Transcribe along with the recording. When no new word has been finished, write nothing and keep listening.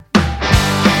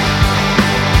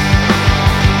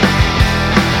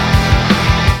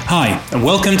Hi, and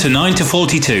welcome to 9 to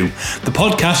 42, the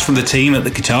podcast from the team at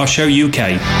the Guitar Show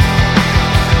UK.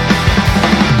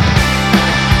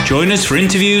 Join us for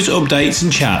interviews, updates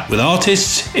and chat with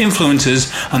artists,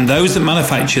 influencers and those that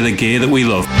manufacture the gear that we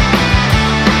love.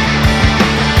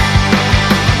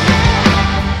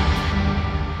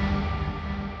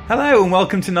 Hello and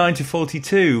welcome to 9 to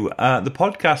 42, the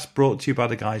podcast brought to you by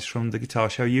the guys from the Guitar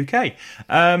Show UK.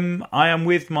 I am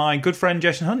with my good friend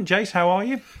Jason Hunt. Jace, how are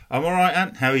you? I'm all right,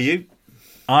 Ant. How are you?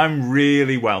 I'm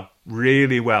really well,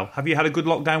 really well. Have you had a good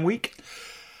lockdown week?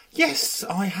 Yes,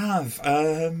 I have.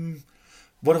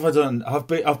 What have I done? I've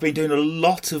been doing a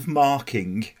lot of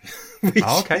marking.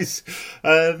 It's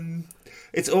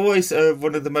always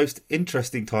one of the most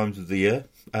interesting times of the year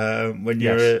when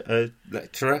you're a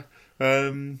lecturer.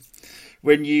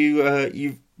 When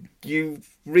you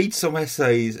read some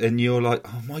essays and you're like,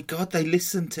 oh my God, they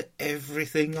listened to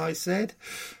everything I said.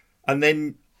 And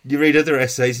then you read other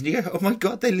essays and you go, oh my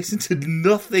God, they listened to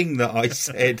nothing that I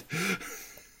said.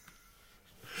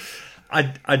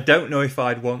 I don't know if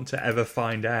I'd want to ever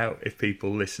find out if people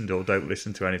listened or don't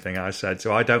listen to anything I said,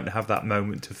 so I don't have that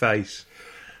moment to face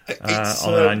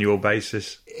on an annual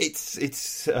basis.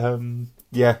 It's an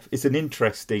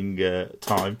interesting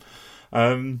time.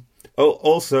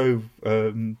 Also,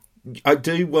 I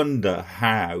do wonder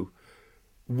how,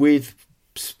 with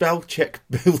spell check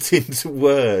built into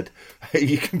Word,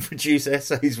 you can produce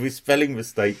essays with spelling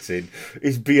mistakes in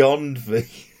is beyond me.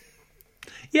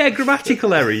 Yeah,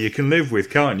 grammatical error you can live with,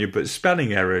 can't you? But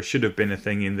spelling error should have been a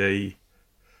thing in the...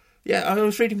 Yeah, I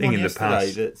was reading one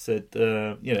yesterday that said,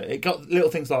 it got little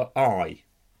things like I,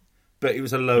 but it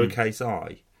was a lowercase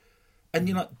I. And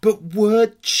you're like, but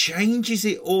Word changes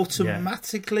it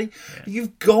automatically. Yeah.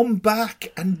 You've gone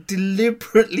back and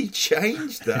deliberately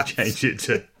changed that. Change it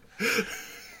to...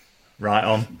 Right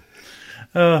on.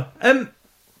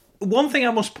 One thing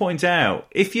I must point out,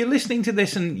 if you're listening to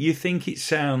this and you think it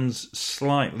sounds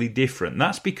slightly different,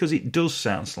 that's because it does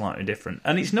sound slightly different.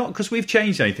 And it's not because we've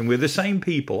changed anything. We're the same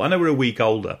people. I know we're a week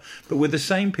older, but we're the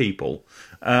same people.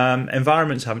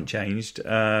 Environments haven't changed.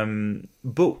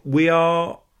 But we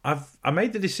are... I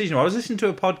made the decision. I was listening to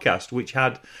a podcast which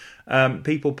had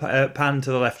people pan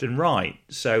to the left and right,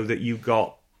 so that you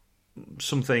got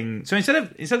something. So instead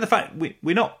of the fact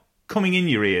we're not coming in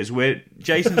your ears,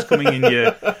 Jason's coming in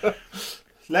your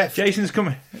left. Jason's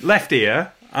coming left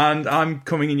ear, and I'm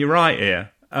coming in your right ear.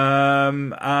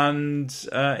 In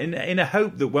a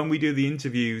hope that when we do the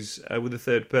interviews with a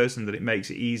third person, that it makes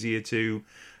it easier to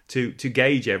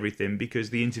gauge everything, because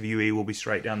the interviewee will be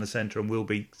straight down the centre and we'll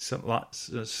be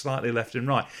slightly left and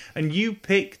right. And I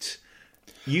picked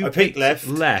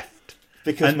left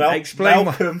because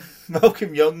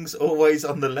Malcolm Young's always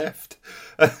on the left,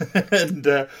 and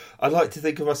I like to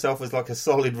think of myself as like a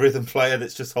solid rhythm player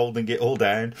that's just holding it all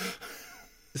down.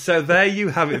 So there you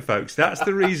have it, folks. That's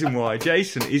the reason why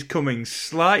Jason is coming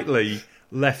slightly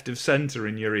left of centre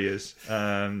in your ears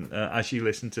as you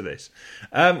listen to this.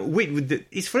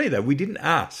 It's funny though, we didn't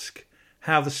ask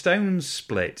how the Stones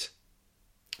split.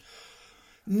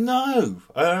 No.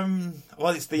 Well,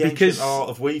 it's the ancient art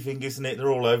of weaving, isn't it?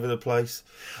 They're all over the place.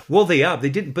 Well, they are. They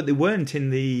didn't, but they weren't in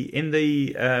the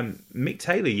Mick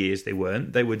Taylor years. They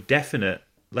weren't. They were definite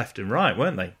left and right,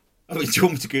 weren't they? I mean, do you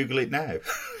want me to Google it now?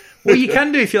 Well, you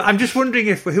can do if you. I'm just wondering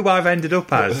who I've ended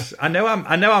up as. I know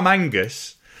I'm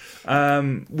Angus.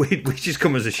 Which has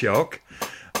come as a shock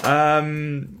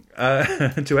to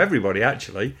everybody,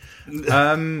 actually.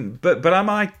 But am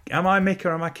I Mick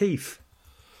or am I Keith?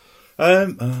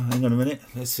 Hang on a minute.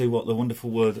 Let's see what the wonderful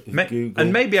word of Google.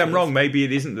 And maybe I'm wrong. Maybe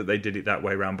it isn't that they did it that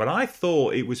way around. But I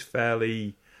thought it was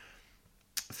fairly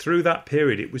through that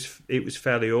period. It was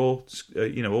fairly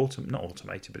not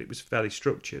automated, but it was fairly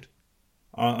structured.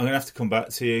 I'm going to have to come back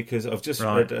to you because I've just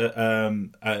read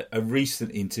a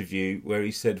recent interview where he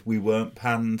said we weren't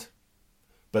panned,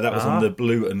 but that was on the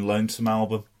Blue and Lonesome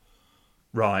album.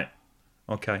 Right.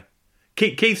 Okay.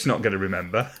 Keith's not going to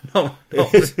remember.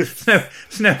 There's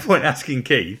no point asking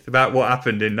Keith about what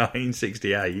happened in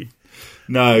 1968.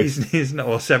 No. He's not,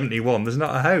 or 71. There's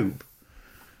not a hope.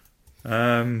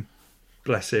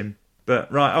 Bless him. But,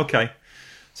 right, okay.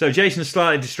 So Jason's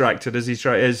slightly distracted as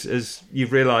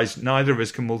you've realised neither of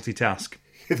us can multitask.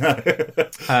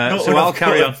 So I'll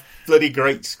carry on. Bloody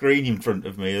great screen in front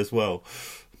of me as well.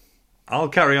 I'll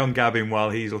carry on gabbing while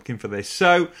he's looking for this.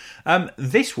 So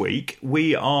this week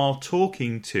we are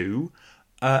talking to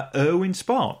Erwin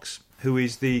Sparks, who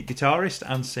is the guitarist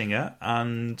and singer,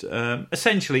 and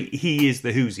essentially he is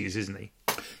the Hoosiers, isn't he?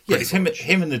 Yeah, it's him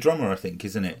and the drummer, I think,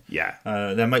 isn't it? Yeah.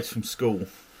 They're mates from school.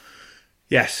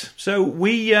 Yes. So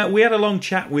we had a long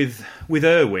chat with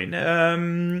Erwin.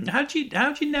 How do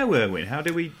you know Erwin? How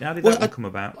did that one come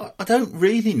about? I don't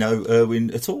really know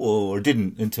Erwin at all, or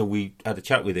didn't until we had a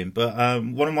chat with him. But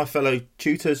one of my fellow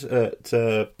tutors at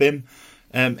BIM,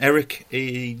 Eric,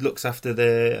 he looks after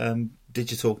their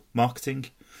digital marketing.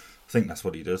 I think that's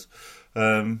what he does.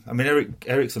 I mean,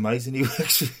 Eric's amazing. He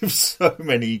works with so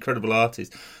many incredible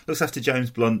artists. Looks after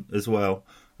James Blunt as well.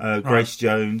 Grace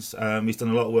Jones. He's done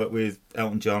a lot of work with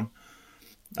Elton John.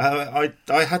 I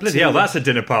had Bloody hell, that's a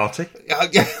dinner party.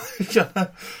 I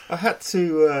had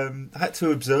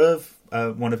to observe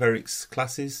one of Eric's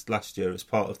classes last year as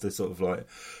part of the sort of like,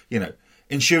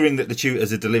 ensuring that the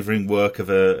tutors are delivering work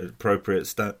of an appropriate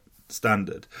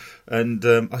standard. And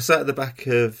I sat at the back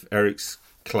of Eric's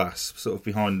class, sort of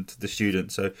behind the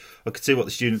students, so I could see what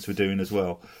the students were doing as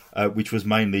well, which was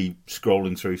mainly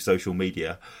scrolling through social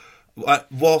media.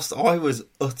 Whilst I was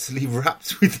utterly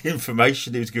wrapped with the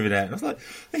information he was giving out, and I was like,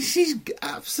 "This is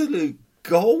absolute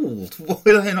gold. Why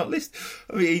are they not listening?"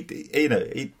 I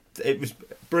mean, it was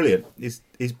brilliant.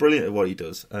 He's brilliant at what he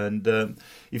does, and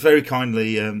he very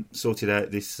kindly sorted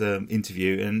out this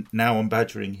interview. And now I'm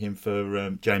badgering him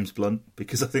for James Blunt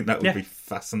because I think that would be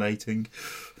fascinating.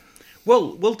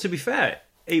 Well, to be fair,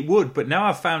 it would. But now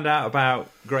I've found out about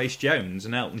Grace Jones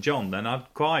and Elton John, then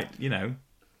I'd quite,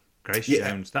 Grace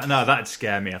Jones. That'd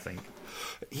scare me, I think.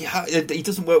 Yeah, he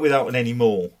doesn't work with Elton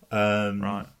anymore.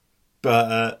 Right.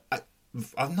 But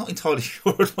I'm not entirely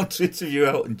sure I'd want to interview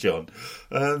Elton John.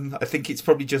 I think it's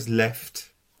probably just left,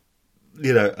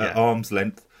 at arm's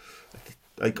length.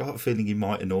 I got a feeling he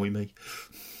might annoy me.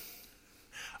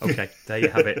 Okay, there you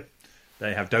have it.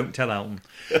 Don't tell Elton.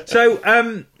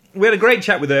 So, we had a great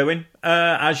chat with Erwin,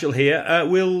 as you'll hear.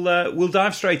 We'll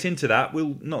dive straight into that.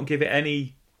 We'll not give it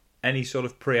any sort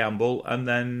of preamble, and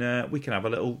then we can have a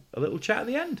little chat at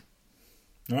the end.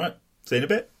 All right, see you in a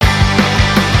bit.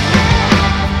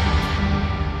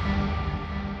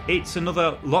 It's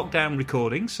another lockdown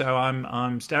recording, so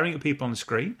I'm staring at people on the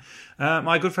screen.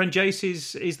 My good friend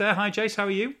Jace is there. Hi, Jace. How are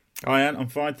you? Hi, Ant. I'm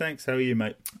fine, thanks. How are you,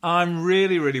 mate? I'm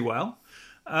really, really well.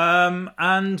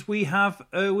 And we have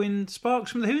Erwin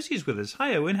Sparks from the Hoosiers with us.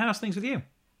 Hi, Erwin. How's things with you?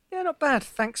 Yeah, not bad.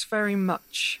 Thanks very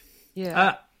much.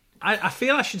 Yeah. I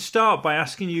feel I should start by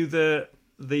asking you the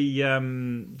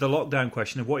lockdown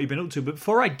question of what you've been up to. But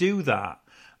before I do that,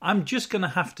 I'm just going to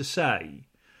have to say,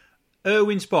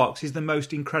 Erwin Sparks is the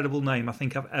most incredible name I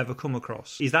think I've ever come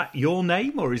across. Is that your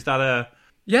name, or is that a?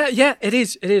 Yeah, it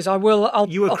is. It is. You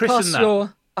were christened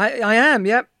that? I am.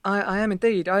 Yep, I am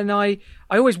indeed. And I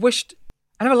always wished.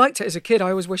 I never liked it as a kid. I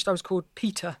always wished I was called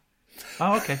Peter.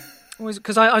 Oh, okay.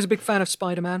 Because I was a big fan of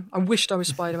Spider-Man. I wished I was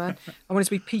Spider-Man. I wanted to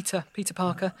be Peter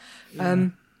Parker.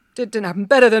 Didn't happen.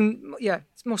 Better than,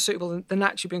 it's more suitable than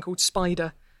actually being called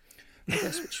Spider, I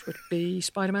guess, which would be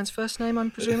Spider-Man's first name,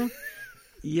 I'm presuming.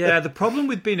 Yeah, the problem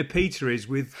with being a Peter is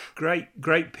with great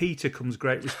Peter comes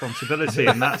great responsibility,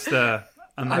 and that's the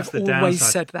downside. I've always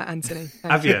said that, Anthony.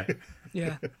 Have you?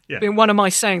 Yeah. Been one of my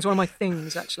sayings, one of my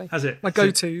things, actually. Has it? My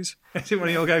go-tos. Is it one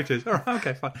of your go-tos? All right,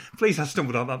 okay, fine. Please, I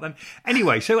stumbled on that then.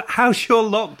 Anyway, so how's your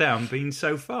lockdown been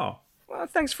so far? Well,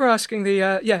 thanks for asking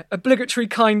the obligatory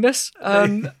kindness.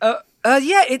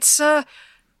 It's a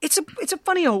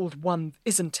funny old one,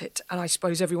 isn't it? And I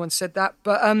suppose everyone said that,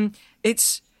 but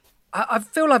I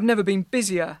feel I've never been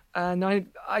busier, and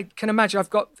I can imagine I've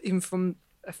got, even from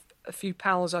a few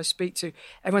pals I speak to,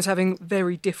 everyone's having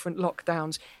very different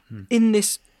lockdowns. In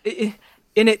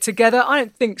it together, I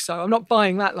don't think so. I'm not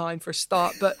buying that line for a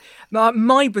start, but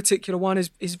my particular one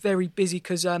is very busy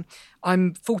because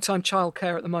I'm full-time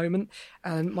childcare at the moment,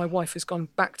 and my wife has gone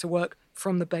back to work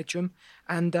from the bedroom,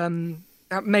 and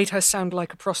that made her sound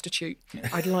like a prostitute.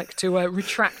 I'd like to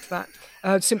retract that.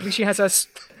 Simply, she has a...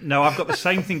 No, I've got the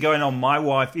same thing going on. My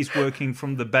wife is working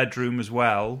from the bedroom as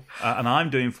well, and I'm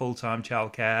doing full-time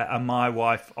childcare, and my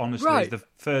wife, honestly, is the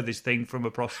furthest thing from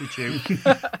a prostitute.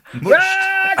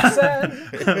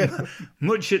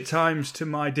 Much at times to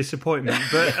my disappointment.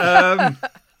 But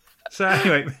so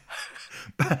anyway,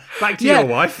 back to your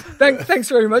wife. Thanks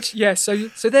very much. Yeah, so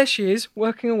there she is,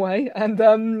 working away,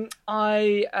 and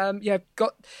I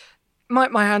got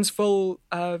my hands full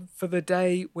for the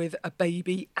day with a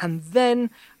baby, and then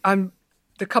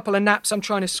the couple of naps I'm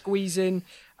trying to squeeze in,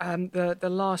 the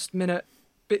last minute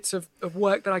bits of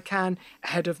work that I can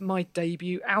ahead of my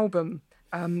debut album,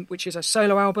 which is a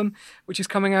solo album, which is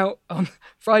coming out on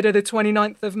Friday the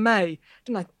 29th of May.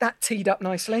 Didn't that teed up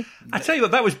nicely? I tell you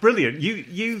what, that was brilliant.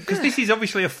 You because this is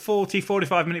obviously a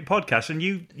 45 minute podcast, and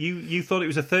you thought it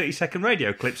was a 30-second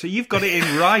radio clip, so you've got it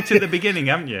in right at the beginning,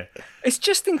 haven't you? It's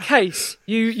just in case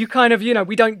you kind of,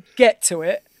 we don't get to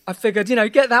it. I figured,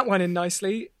 get that one in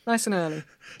nicely, nice and early.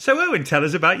 So, Owen, tell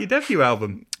us about your debut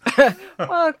album.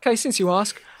 Well, okay, since you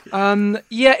ask.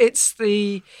 It's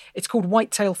called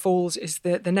Whitetail Falls is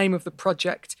the name of the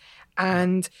project.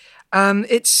 And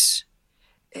it's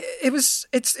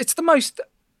the most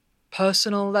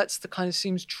personal. That's the kind of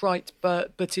seems trite,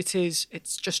 but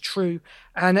it's just true.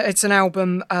 And it's an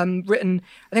album written,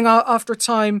 I think, after a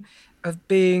time of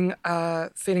being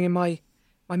feeling in my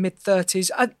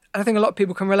mid-30s. I think a lot of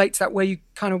people can relate to that, where you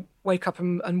kind of wake up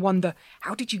and wonder,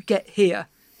 how did you get here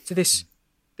to this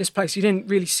place? You didn't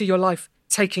really see your life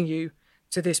taking you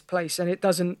to this place, and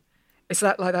it's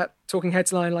that Talking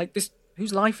Heads line, like, this,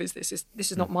 whose life is this?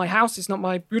 This is not my house. It's not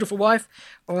my beautiful wife.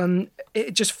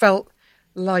 It just felt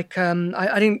like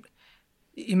you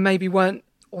maybe weren't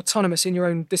autonomous in your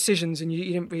own decisions, and you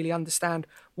didn't really understand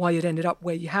why you'd ended up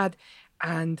where you had,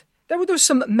 and there was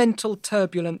some mental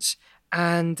turbulence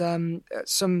and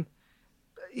as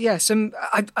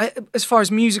far as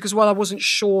music as well, I wasn't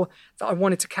sure that I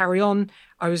wanted to carry on.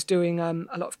 I was doing a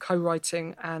lot of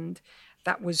co-writing, and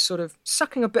that was sort of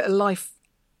sucking a bit of life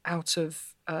out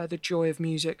of the joy of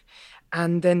music.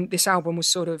 And then this album was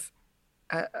sort of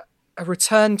a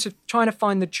return to trying to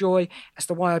find the joy as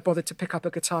to why I bothered to pick up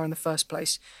a guitar in the first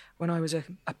place when I was a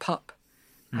pup.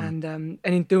 And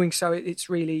in doing so, it's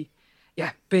really,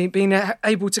 being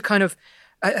able to kind of,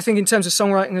 I think in terms of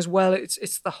songwriting as well,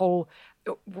 it's the whole,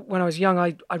 when I was young,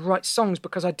 I'd write songs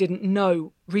because I didn't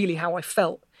know really how I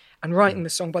felt. And writing the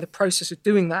song, by the process of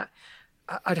doing that,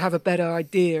 I'd have a better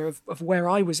idea of where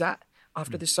I was at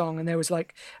after the song. And there was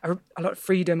like a lot of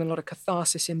freedom and a lot of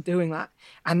catharsis in doing that.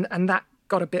 And that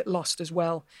got a bit lost as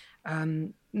well.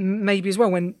 Maybe as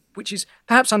well, which is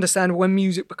perhaps understandable when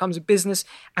music becomes a business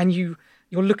and you're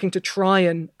looking to try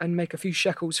and make a few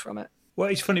shekels from it. Well,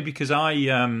 it's funny because I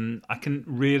can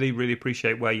really, really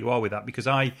appreciate where you are with that, because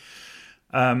I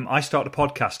started a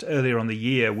podcast earlier on the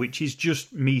year, which is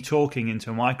just me talking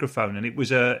into a microphone, and it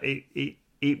was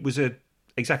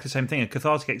exactly the same thing, a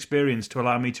cathartic experience to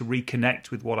allow me to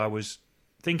reconnect with what I was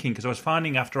thinking, because I was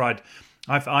finding after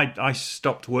I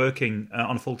stopped working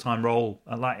on a full-time role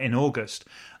in August,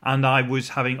 and I was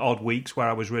having odd weeks where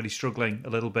I was really struggling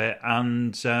a little bit,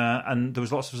 and there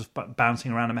was lots of stuff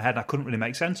bouncing around in my head I couldn't really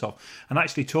make sense of, and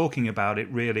actually talking about it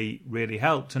really, really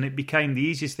helped, and it became the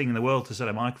easiest thing in the world to set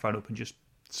a microphone up and just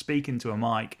speak into a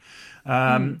mic,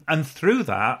 and through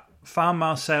that found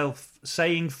myself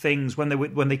saying things when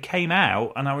they came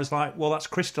out, and I was like, well, that's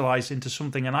crystallized into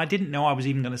something, and I didn't know I was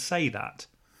even going to say that.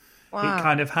 Wow. It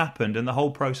kind of happened, and the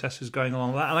whole process was going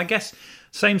along with that. And I guess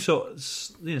same sort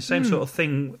of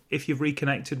thing if you've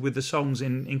reconnected with the songs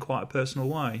in quite a personal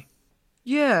way.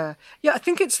 Yeah. I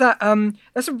think it's that.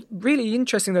 That's a really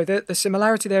interesting though. The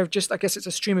similarity there of just, I guess it's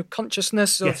a stream of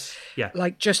consciousness. Yes. Yeah.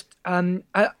 Like just.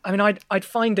 I'd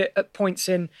find it at points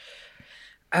in.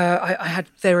 I had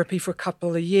therapy for a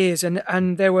couple of years,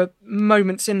 and there were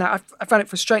moments in that I found it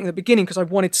frustrating at the beginning because I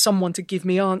wanted someone to give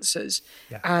me answers,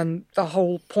 and the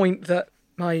whole point that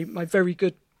my very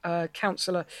good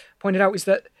counsellor pointed out is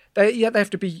that they have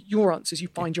to be your answers. You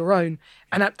find your own,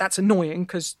 and that's annoying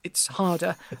because it's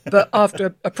harder. But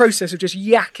after a process of just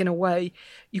yakking away,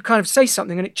 you kind of say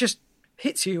something and it just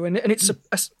hits you, and it's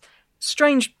a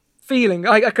strange feeling.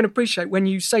 I can appreciate when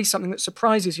you say something that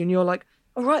surprises you, and you're like,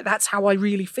 all right, that's how I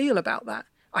really feel about that.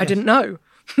 I didn't know.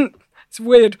 It's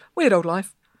weird old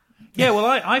life. Yeah, well,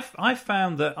 I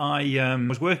found that I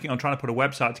was working on trying to put a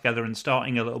website together and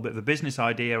starting a little bit of a business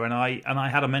idea, and I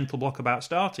had a mental block about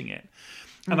starting it.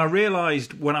 And I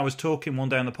realised when I was talking one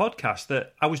day on the podcast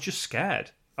that I was just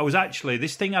scared. I was actually,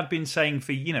 this thing I'd been saying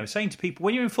saying to people,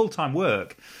 when you're in full-time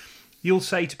work, you'll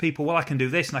say to people, well, I can do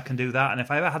this and I can do that, and if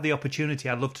I ever had the opportunity,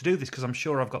 I'd love to do this because I'm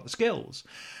sure I've got the skills.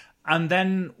 And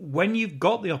then when you've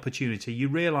got the opportunity, you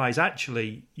realise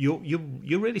actually you're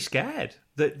really scared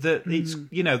that it's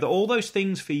that all those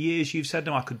things for years you've said,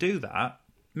 no, I could do that.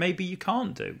 Maybe you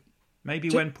can't do.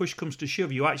 Maybe when push comes to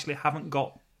shove, you actually haven't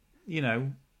got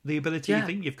the ability you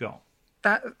think you've got.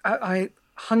 That I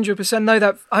 100% know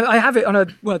that. I have it on a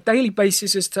daily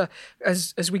basis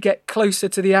as we get closer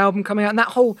to the album coming out, and that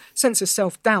whole sense of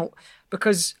self-doubt.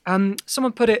 Because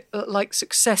someone put it like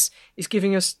success is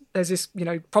giving us, there's this,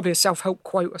 probably a self-help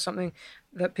quote or something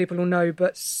that people will know,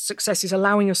 but success is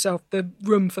allowing yourself the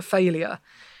room for failure.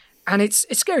 And it's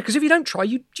scary because if you don't try,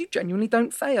 you genuinely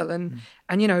don't fail. And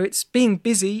it's being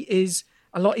busy is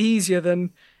a lot easier than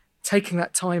taking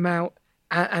that time out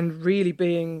and really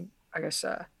being, I guess,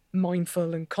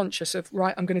 mindful and conscious of,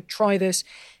 right, I'm going to try this.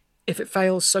 If it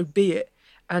fails, so be it.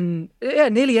 And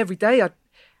nearly every day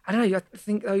I don't know. I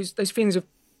think those feelings of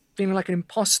feeling like an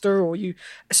imposter, or you,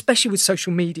 especially with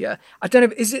social media. I don't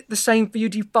know, is it the same for you?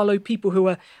 Do you follow people who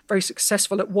are very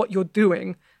successful at what you're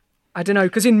doing? I don't know,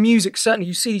 because in music, certainly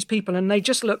you see these people and they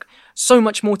just look so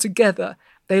much more together.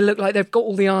 They look like they've got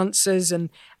all the answers, and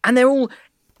they're all,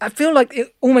 I feel like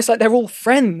almost like they're all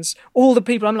friends. All the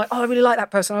people, I'm like, oh, I really like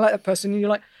that person, I like that person. And you're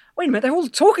like, wait a minute, they're all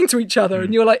talking to each other.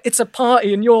 And you're like, it's a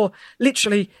party, and you're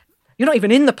not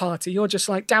even in the party. You're just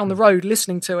like down the road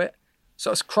listening to it,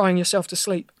 sort of crying yourself to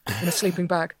sleep in a sleeping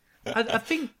bag. I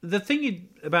think the thing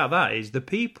about that is the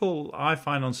people I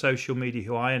find on social media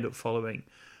who I end up following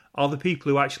are the people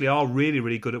who actually are really,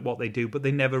 really good at what they do, but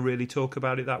they never really talk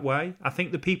about it that way. I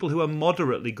think the people who are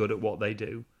moderately good at what they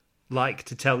do like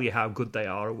to tell you how good they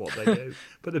are at what they do,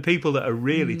 but the people that are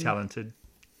really talented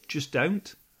just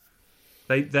don't.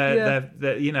 They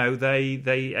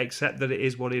accept that it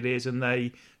is what it is, and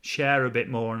they share a bit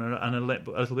more and a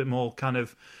little bit more kind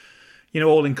of,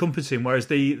 all encompassing. Whereas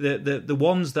the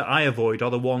ones that I avoid are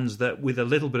the ones that with a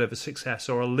little bit of a success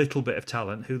or a little bit of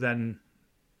talent, who then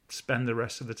spend the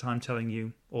rest of the time telling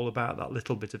you all about that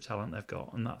little bit of talent they've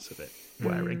got, and that's a bit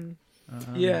wearing.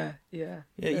 Yeah.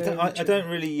 I don't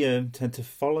really tend to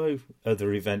follow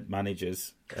other event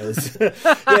managers.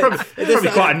 Probably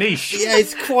quite a niche. Yeah,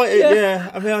 it's quite.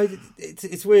 I mean,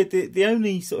 it's weird. The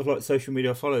only sort of like social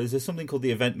media I follow is there's something called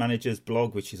the Event Managers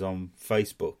blog, which is on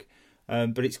Facebook,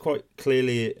 but it's quite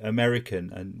clearly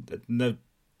American, and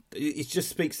it just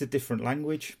speaks a different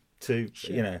language to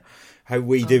how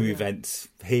we do events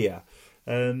here.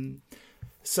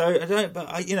 So I don't, but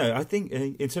I think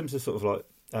in terms of sort of like,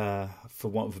 for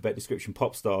want of a better description,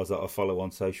 pop stars that I follow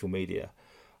on social media,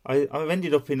 I've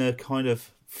ended up in a kind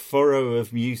of furrow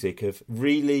of music of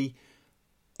really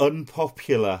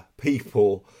unpopular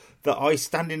people that I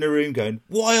stand in a room going,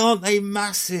 why aren't they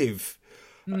massive?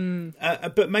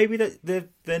 But maybe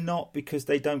they're not, because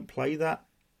they don't play that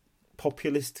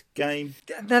populist game.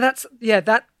 Now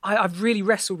I've really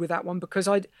wrestled with that one, because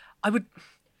I would.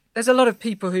 There's a lot of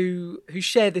people who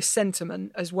share this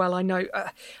sentiment as well. I know,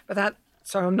 but that.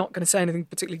 So I'm not going to say anything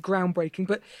particularly groundbreaking.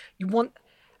 But you want,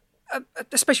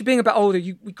 especially being a bit older,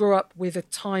 we grew up with a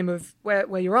time of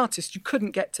where your artists, you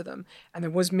couldn't get to them, and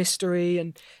there was mystery,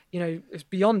 and it was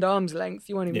beyond arm's length.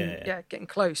 You weren't even getting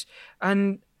close,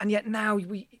 and yet now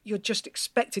you're just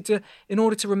expected to, in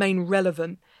order to remain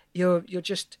relevant, you're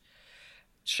just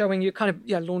showing, you're kind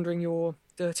of laundering your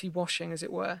dirty washing, as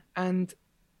it were. And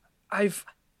I've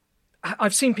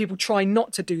seen people try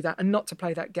not to do that and not to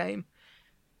play that game,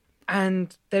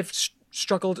 and they've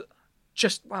struggled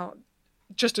just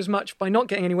as much by not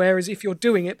getting anywhere as if you're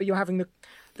doing it, but you're having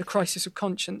the crisis of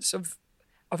conscience of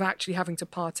actually having to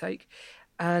partake.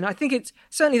 And I think it's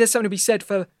certainly, there's something to be said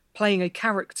for playing a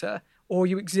character, or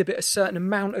you exhibit a certain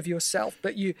amount of yourself,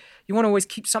 but you want to always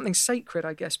keep something sacred,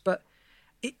 I guess. But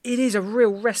it is a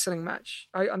real wrestling match.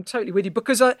 I'm totally with you,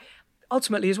 because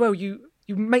ultimately as well, you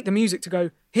make the music to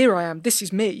go, here I am, this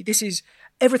is me, this is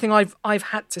everything I've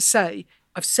had to say,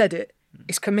 I've said it,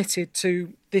 it's committed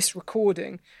to this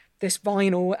recording, this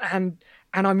vinyl, and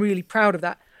I'm really proud of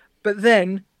that. But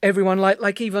then everyone,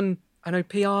 like even, I know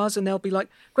PRs, and they'll be like,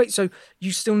 great, so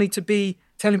you still need to be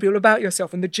telling people about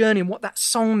yourself and the journey and what that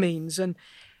song means. And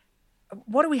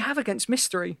what do we have against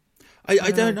mystery?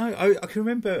 I don't know. I can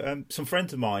remember some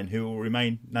friends of mine who will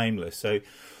remain nameless. So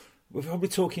we're probably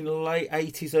talking late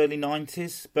 80s, early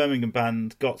 90s. Birmingham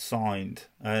band got signed,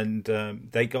 and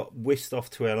they got whisked off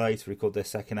to LA to record their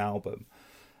second album.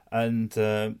 And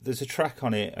there's a track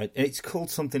on it. It's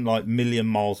called something like "Million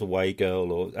Miles Away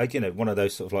Girl," or one of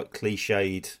those sort of like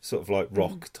cliched sort of like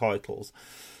rock titles.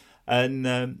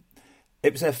 And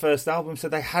it was their first album, so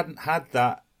they hadn't had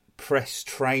that press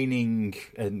training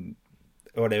and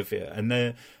whatever. And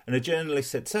a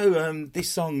journalist said, "So this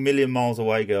song, Million Miles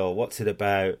Away Girl, what's it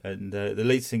about?" And the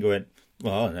lead singer went,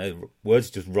 "Well, I don't know, words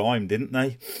just rhymed, didn't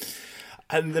they?"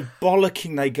 And the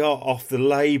bollocking they got off the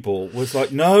label was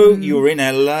like, no, you're in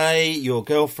LA, your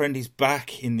girlfriend is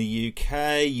back in the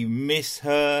UK, you miss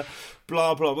her,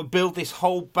 blah, blah, blah. Build this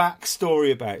whole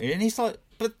backstory about it. And he's like,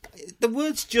 but the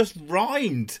words just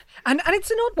rhymed. And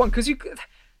it's an odd one, because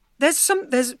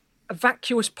there's a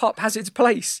vacuous pop has its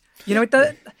place. It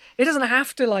doesn't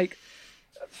have to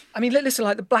listen,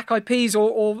 like the Black Eyed Peas or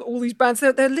all these bands,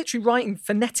 they're literally writing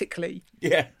phonetically.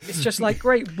 Yeah. It's just like,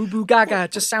 great, boo boo gaga,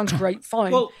 just sounds great,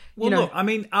 fine. Well, look, I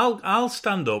mean, I'll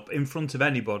stand up in front of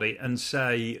anybody and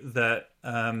say that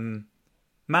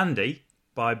Mandy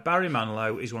by Barry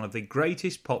Manilow is one of the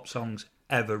greatest pop songs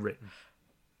ever written.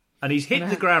 And he's hit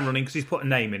the ground running because he's put a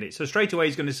name in it. So straight away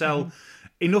he's going to sell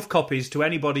enough copies to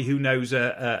anybody who knows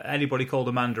anybody called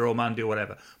Amanda or Mandy or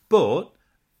whatever. But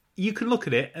you can look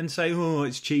at it and say, "Oh,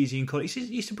 it's cheesy and corny."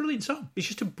 It's a brilliant song. It's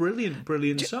just a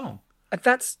brilliant song.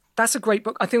 That's a great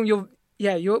book. I think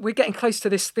we're getting close to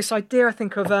this idea. I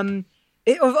think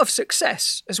of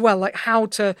success as well, like how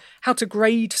to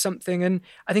grade something, and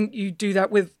I think you do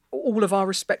that with all of our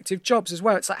respective jobs as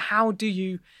well. It's like how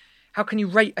can you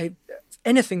rate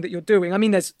anything that you're doing? I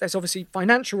mean, there's obviously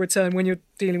financial return when you're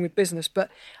dealing with business, but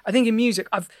I think in music,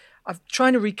 I've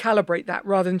trying to recalibrate that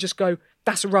rather than just go,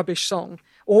 that's a rubbish song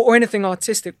or anything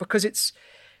artistic, because it's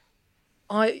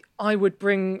I would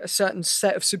bring a certain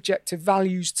set of subjective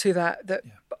values to that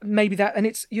maybe that,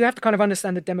 and you have to kind of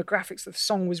understand the demographics that the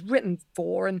song was written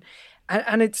for, and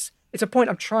it's a point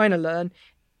I'm trying to learn,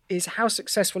 is how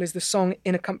successful is the song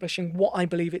in accomplishing what I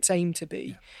believe it's aimed to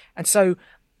be. And so,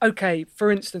 okay,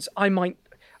 for instance, I might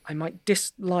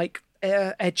dislike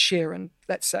Ed Sheeran,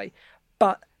 let's say,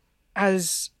 but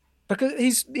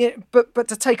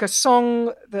to take a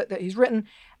song that he's written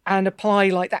and apply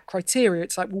like that criteria,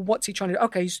 it's like, well, what's he trying to do?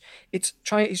 Okay, he's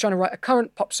trying to write a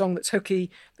current pop song that's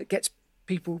hooky, that gets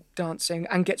people dancing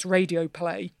and gets radio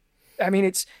play. I mean,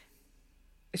 it's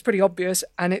pretty obvious.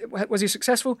 And was he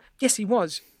successful? Yes, he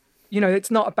was.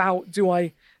 It's not about do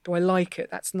I like it.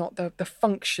 That's not the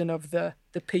function of the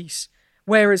piece.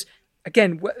 Whereas,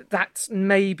 again, that's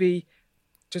maybe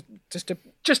just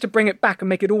to bring it back and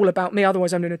make it all about me.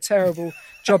 Otherwise, I'm doing a terrible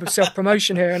job of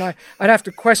self-promotion here, and I'd have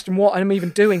to question what I'm even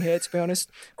doing here, to be honest,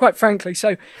 quite frankly.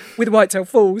 So, with Whitetail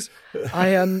Falls,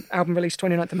 album released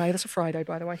 29th of May. That's a Friday,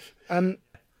 by the way.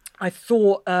 I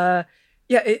thought,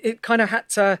 it kind of had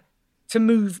to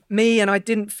move me, and I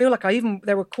didn't feel like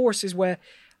there were choruses where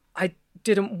I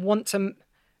didn't want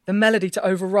the melody to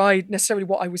override necessarily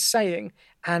what I was saying,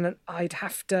 and I'd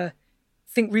have to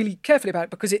think really carefully about it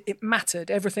because it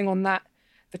mattered. Everything on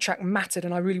the track mattered,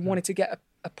 and I really wanted to get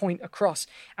a point across.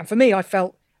 And for me, I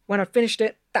felt when I finished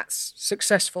it, that's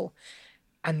successful.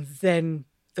 And then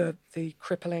the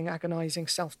crippling, agonising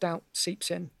self-doubt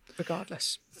seeps in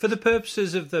regardless. For the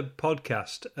purposes of the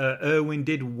podcast, Erwin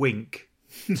did wink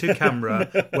to camera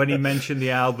when he mentioned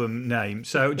the album name.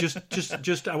 So just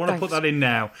I want to put that in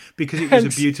now because it was a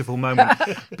beautiful moment.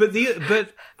 But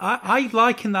I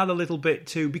liken that a little bit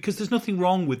too, because there's nothing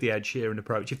wrong with the Ed Sheeran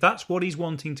approach. If that's what he's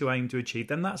wanting to aim to achieve,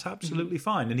 then that's absolutely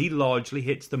fine. And he largely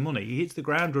hits the money. He hits the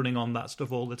ground running on that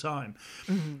stuff all the time.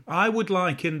 Mm-hmm. I would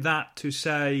liken that to,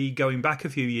 say, going back a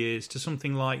few years to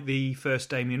something like the first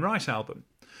Damien Rice album.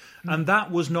 Mm-hmm. And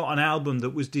that was not an album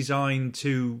that was designed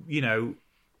to,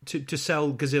 to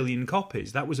sell gazillion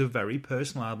copies. That was a very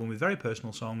personal album with very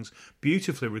personal songs,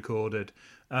 beautifully recorded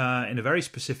in a very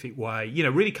specific way.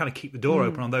 Really kind of keep the door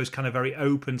open on those kind of very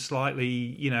open, slightly,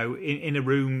 in a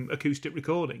room acoustic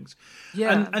recordings.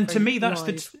 Yeah, and to me, that's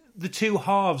the two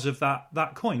halves of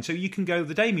that coin. So you can go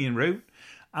the Damien route,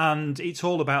 and it's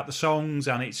all about the songs,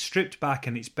 and it's stripped back,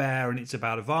 and it's bare, and it's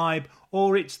about a vibe,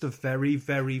 or it's the very,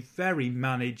 very, very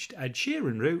managed Ed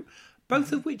Sheeran route,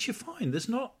 both of which are fine. There's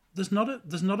not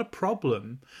a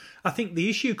problem. I think the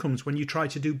issue comes when you try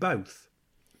to do both,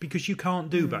 because you can't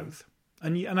do both.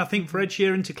 And I think for Ed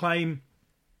Sheeran to claim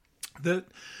that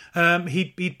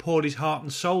he'd poured his heart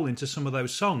and soul into some of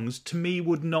those songs, to me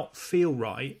would not feel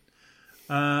right.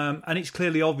 And it's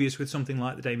clearly obvious with something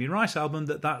like the Damien Rice album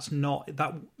that's not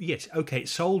that. Yes, okay, it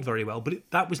sold very well, but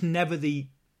that was never the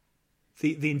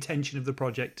intention of the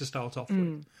project to start off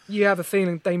with. You have a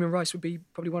feeling Damien Rice would be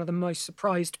probably one of the most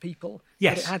surprised people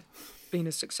that it had been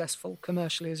as successful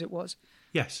commercially as it was.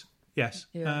 Yes. Yeah.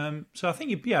 So I think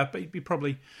you'd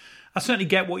probably. I certainly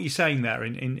get what you're saying there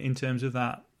in terms of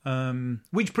that.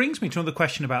 Which brings me to another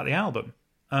question about the album.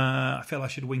 I feel I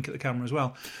should wink at the camera as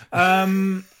well.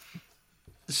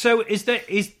 So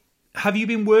have you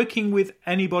been working with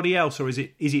anybody else, or is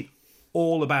it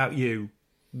all about you?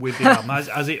 With the album,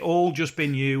 has it all just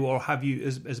been you, or has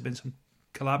there been some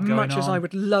collab going on? Much as I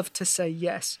would love to say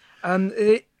yes,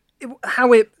 that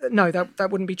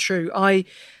wouldn't be true. I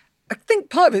think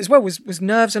part of it as well was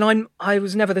nerves, and I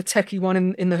was never the techie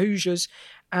one in the Hoosiers,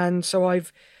 and so I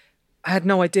had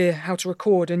no idea how to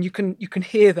record, and you can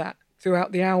hear that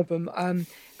throughout the album. And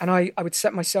I would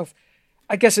set myself,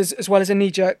 I guess, as well as a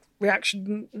knee-jerk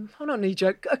reaction, not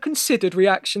knee-jerk, a considered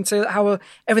reaction to how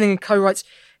everything in co-writes.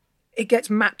 It gets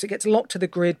mapped, it gets locked to the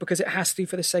grid because it has to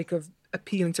for the sake of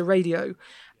appealing to radio.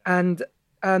 And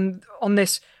on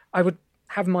this, I would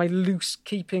have my loose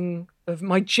keeping of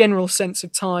my general sense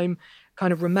of time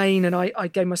kind of remain. And I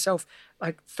gave myself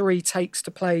like 3 takes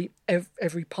to play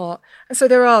every part. And so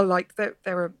there are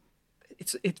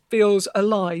it feels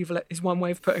alive is one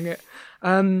way of putting it.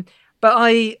 But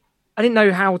I didn't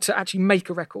know how to actually make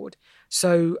a record.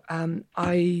 So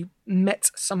I met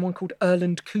someone called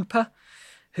Erland Cooper,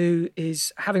 who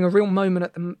is having a real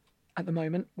moment at the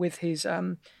moment with his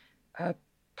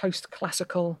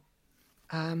post-classical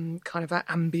kind of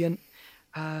ambient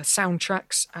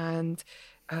soundtracks, and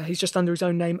he's just under his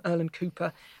own name, Erlen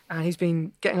Cooper, and he's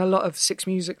been getting a lot of Six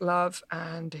Music love,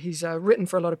 and he's written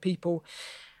for a lot of people,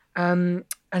 and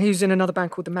he was in another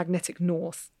band called The Magnetic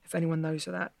North, if anyone knows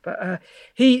of that. But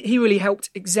he really helped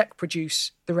exec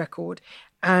produce the record,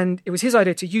 and it was his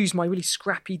idea to use my really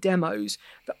scrappy demos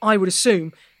that I would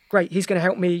assume, great, he's going to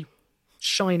help me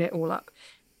shine it all up.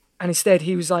 And instead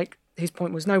he was like, his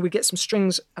point was, no, we get some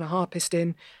strings and a harpist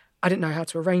in. I didn't know how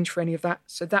to arrange for any of that,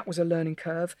 so that was a learning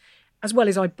curve. As well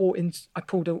as I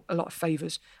pulled a lot of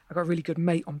favours. I got a really good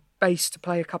mate on bass to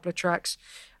play a couple of tracks,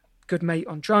 good mate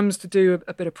on drums to do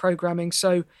a bit of programming.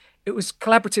 So it was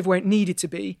collaborative where it needed to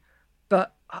be,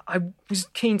 but I was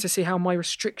keen to see how my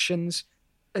restrictions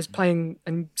as playing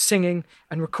and singing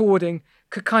and recording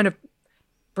could kind of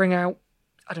bring out,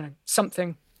 I don't know,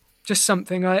 something, just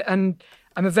something. And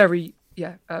I'm a very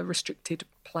restricted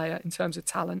player in terms of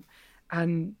talent,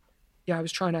 and I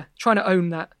was trying to own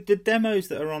that. The demos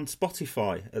that are on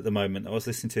Spotify at the moment, I was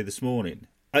listening to this morning,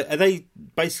 are they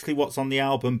basically what's on the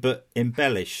album but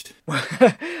embellished?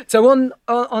 So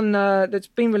on that's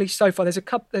been released so far,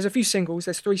 there's a few singles.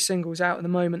 There's 3 singles out at the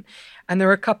moment, and there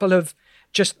are a couple of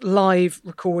just live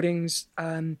recordings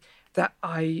that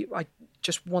I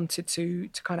just wanted to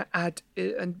kind of add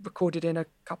and recorded in a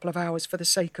couple of hours for the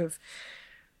sake of,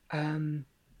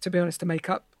 to be honest, to make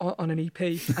up on an EP.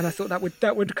 And I thought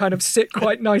that would kind of sit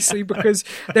quite nicely, because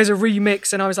there's a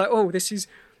remix, and I was like, oh,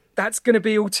 that's going to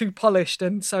be all too polished.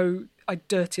 And so I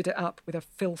dirtied it up with a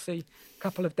filthy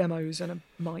couple of demos and a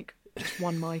mic, just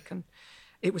one mic, and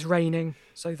it was raining,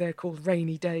 so they're called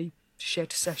Rainy Day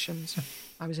Shed Sessions.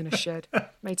 I was in a shed.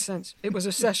 Made sense. It was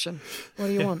a session. What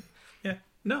do you want? Yeah.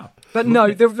 No. But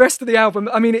no, the rest of the album,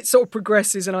 I mean, it sort of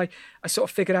progresses, and I sort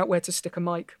of figured out where to stick a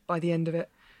mic by the end of it.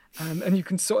 And you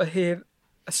can sort of hear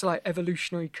a slight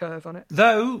evolutionary curve on it.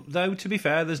 Though, to be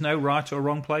fair, there's no right or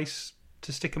wrong place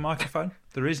to stick a microphone.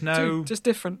 There is no... just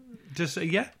different. Just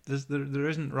there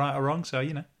isn't right or wrong, so,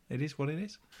 it is what it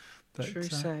is. But, True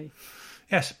say.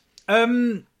 Yes.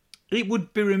 It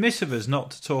would be remiss of us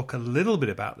not to talk a little bit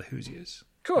about the Hoosiers.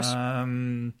 Of course.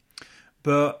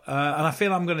 But and I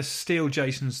feel I'm going to steal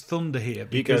Jason's thunder here.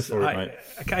 Because you go for it, mate.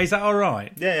 Okay, is that all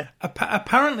right? Yeah.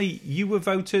 Apparently, you were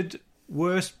voted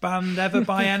worst band ever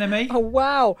by NME. Oh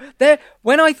wow!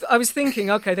 When I was thinking,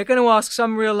 okay, they're going to ask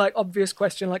some real obvious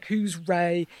question like, who's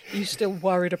Ray? Are you still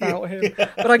worried about him?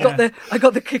 But I got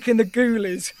the kick in the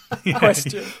ghoulies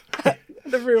question,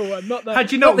 the real one, not the.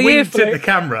 Had you not winked at the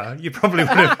camera, you probably would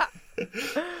have.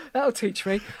 That'll teach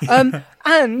me.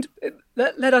 And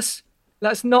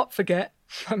let's not forget.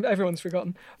 Everyone's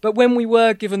forgotten. But when we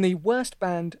were given the worst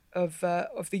band of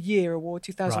the year award,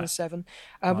 2007,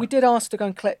 we did ask to go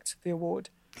and collect the award.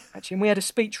 Actually, and we had a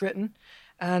speech written,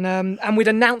 and we'd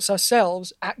announce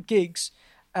ourselves at gigs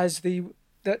as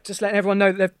just letting everyone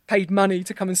know that they've paid money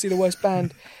to come and see the worst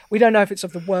band. We don't know if it's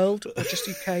of the world or just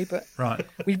UK, but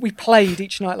we played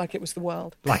each night like it was the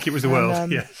world. Like it was the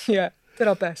world. Yeah, did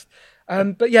our best.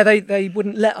 But yeah, they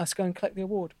wouldn't let us go and collect the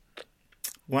award.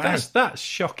 Wow, that's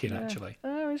shocking, actually.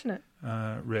 Oh, isn't it?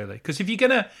 Really, because if you're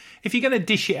gonna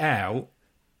dish it out,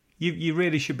 you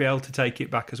really should be able to take it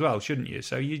back as well, shouldn't you?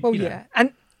 So yeah.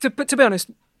 And to be honest,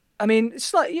 I mean,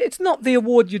 it's not the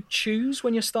award you'd choose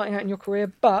when you're starting out in your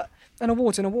career, but an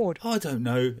award's an award. I don't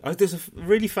know. There's a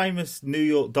really famous New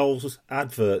York Dolls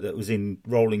advert that was in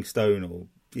Rolling Stone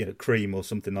or Cream or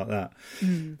something like that.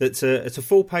 It's a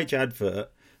 4-page advert,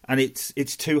 and it's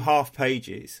 2 half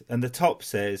pages, and the top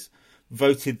says,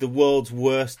 voted the world's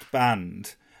worst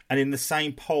band, and in the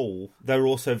same poll they were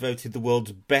also voted the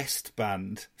world's best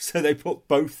band, so they put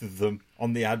both of them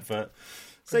on the advert.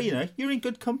 So you're in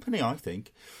good company, I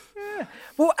think. Yeah,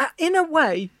 well, in a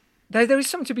way there is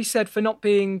something to be said for not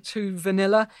being too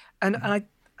vanilla, and I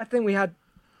think we had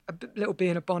a little bee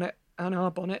in a bonnet, and our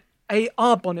bonnet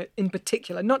in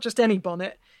particular, not just any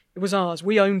bonnet, it was ours.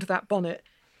 We owned that bonnet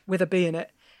with a bee in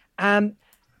it, and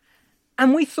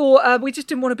we thought we just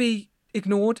didn't want to be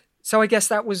ignored. So I guess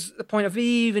that was the point of,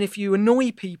 even if you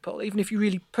annoy people, even if you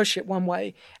really push it one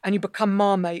way and you become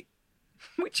Marmite,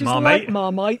 which is like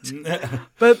Marmite,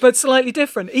 but slightly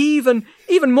different, even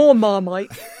more Marmite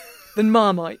than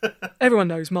Marmite. Everyone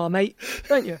knows Marmite,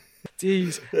 don't you?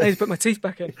 Jeez, I need to put my teeth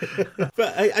back in.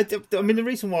 But I mean, the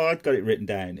reason why I'd got it written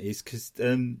down is because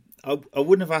I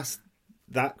wouldn't have asked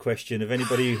that question of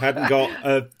anybody who hadn't got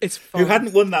who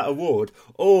hadn't won that award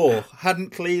or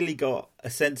hadn't clearly got a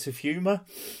sense of humour.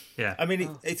 Yeah, I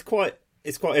mean it's quite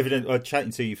it's quite evident. I'm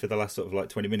chatting to you for the last sort of like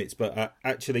 20 minutes, but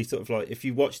actually, sort of like if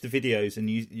you watch the videos and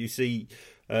you see,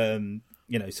 some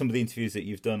of the interviews that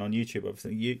you've done on YouTube,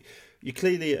 obviously, you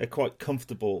clearly are quite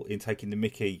comfortable in taking the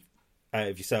mickey out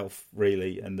of yourself,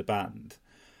 really, and the band.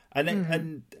 And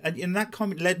then, and that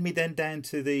comment led me then down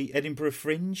to the Edinburgh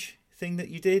Fringe thing that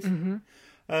you did,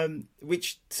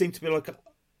 which seemed to be like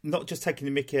not just taking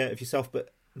the mickey out of yourself,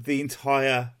 but the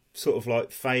entire sort of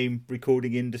like fame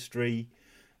recording industry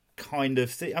kind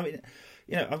of thing. I mean,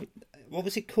 what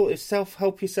was it called?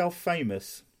 Help Yourself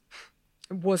Famous.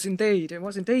 It was indeed.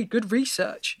 Good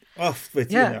research. Oh, but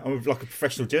yeah, I'm like a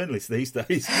professional journalist these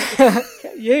days.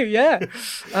 Yeah.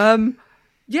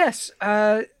 Yes.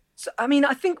 So, I mean,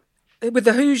 I think with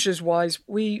the Hoosiers wise,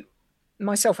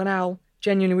 myself and Al,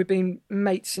 genuinely, we've been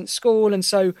mates since school, and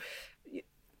so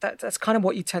that's kind of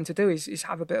what you tend to do is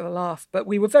have a bit of a laugh. But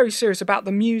we were very serious about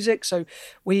the music, so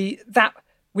we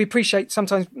appreciate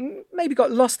sometimes maybe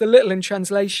got lost a little in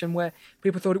translation where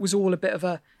people thought it was all a bit of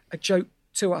a joke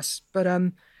to us. But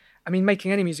I mean,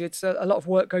 making any music, it's a lot of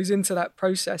work goes into that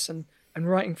process and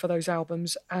writing for those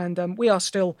albums. And we are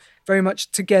still very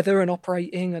much together and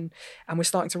operating, and we're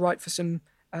starting to write for some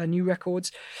new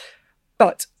records.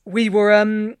 But we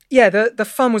were, the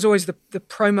fun was always the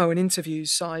promo and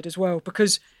interviews side as well,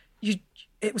 because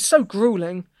it was so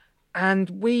grueling,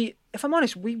 and if I'm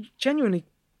honest, we genuinely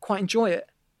quite enjoy it,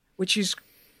 which is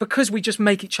because we just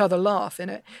make each other laugh in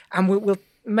it, and we'll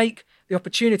make the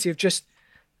opportunity of just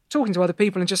talking to other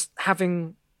people and just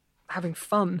having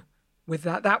fun with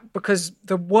that because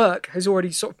the work has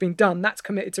already sort of been done. That's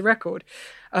committed to record.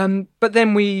 But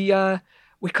then we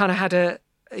kind of had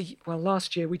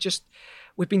last year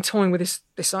we've been toying with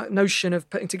this notion of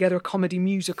putting together a comedy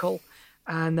musical,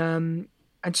 and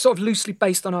sort of loosely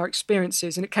based on our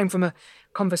experiences. And it came from a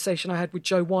conversation I had with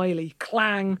Jo Whiley,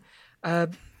 Clang,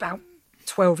 about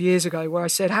 12 years ago, where I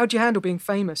said, "How do you handle being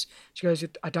famous?" She goes,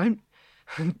 "I don't."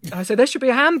 I said, "There should be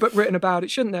a handbook written about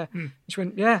it, shouldn't there?" And she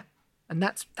went, "Yeah." And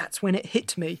that's when it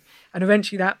hit me. And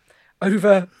eventually that,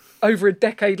 over a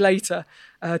decade later,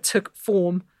 took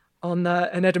form on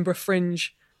an Edinburgh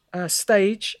Fringe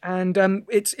stage. And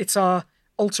it's our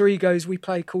alter egos we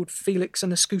play called Felix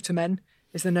and the Scooter Men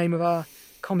is the name of our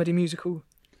comedy musical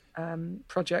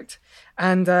project.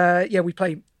 And we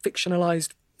play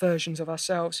fictionalized versions of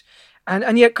ourselves.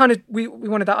 And yet kind of we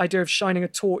wanted that idea of shining a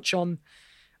torch on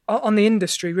the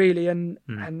industry, really, and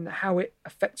how it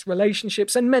affects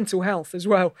relationships and mental health as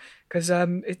well, because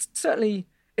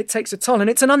it takes a toll, and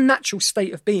it's an unnatural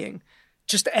state of being.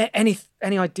 Just any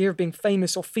idea of being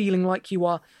famous or feeling like you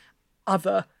are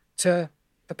other to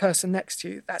the person next to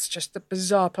you, that's just a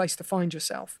bizarre place to find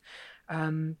yourself.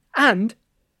 And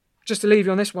just to leave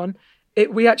you on this one,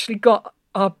 we actually got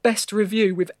our best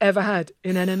review we've ever had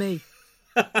in NME.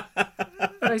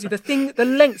 Crazy, the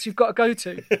lengths you've got to go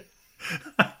to.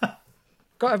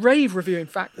 Got a rave review, in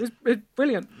fact. It was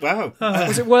brilliant. Wow.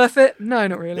 Was it worth it? No,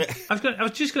 not really. I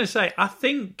was just going to say, I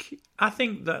think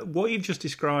that what you've just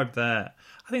described there,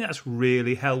 I think that's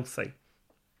really healthy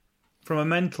from a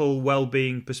mental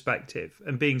well-being perspective,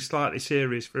 and being slightly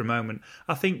serious for a moment.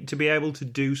 I think to be able to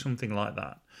do something like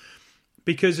that,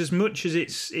 because as much as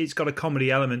it's got a comedy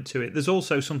element to it, there's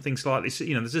also something slightly,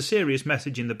 there's a serious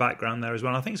message in the background there as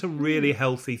well. I think it's a really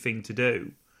healthy thing to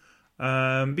do.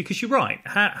 Because you're right.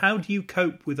 How do you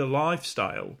cope with a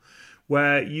lifestyle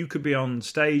where you could be on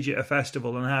stage at a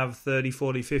festival and have 30,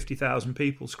 40, 50,000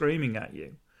 people screaming at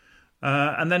you,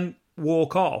 and then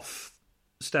walk off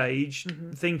stage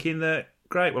thinking that,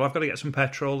 great, well, I've got to get some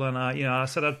petrol, and I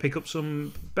said I'd pick up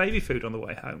some baby food on the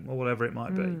way home, or whatever it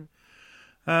might be.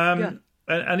 And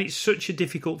it's such a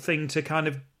difficult thing to kind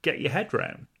of get your head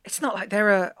around. It's not like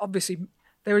there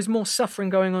is more suffering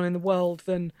going on in the world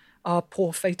than our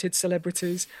poor fated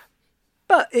celebrities.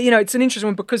 But, it's an interesting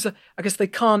one because I guess they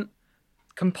can't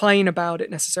complain about it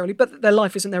necessarily, but their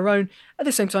life isn't their own. At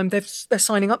the same time, they're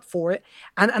signing up for it.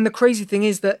 And the crazy thing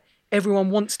is that everyone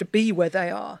wants to be where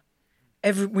they are.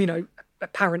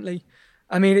 Apparently.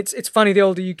 I mean, it's funny the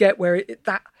older you get where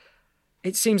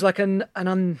it seems like an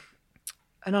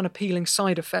unappealing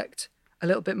side effect a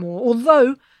little bit more.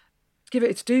 Although, give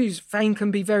it its dues, fame can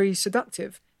be very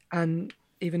seductive. And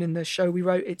even in the show we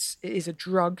wrote, it is a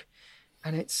drug,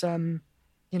 and it's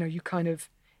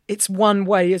it's one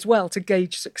way as well to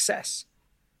gauge success.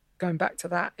 Going back to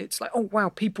that, it's like, oh wow,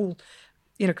 people,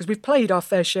 because we've played our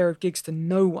fair share of gigs to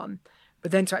no one,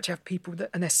 but then to actually have people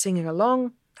and they're singing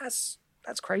along, that's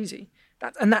crazy.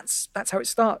 That's how it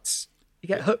starts. You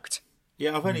get hooked.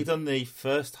 Yeah, I've only done the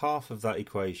first half of that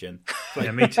equation.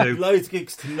 Yeah, me too. Loads of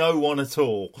gigs to no one at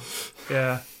all.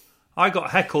 Yeah. I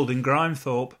got heckled in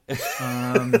Grimethorpe,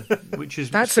 which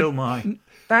is still my.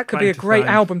 That could be a great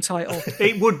album title.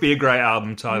 It would be a great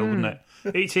album title, wouldn't it?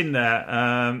 It's in there.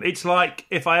 It's like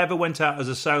if I ever went out as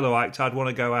a solo act, I'd want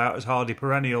to go out as Hardy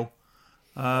Perennial.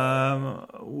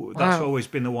 That's always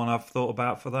been the one I've thought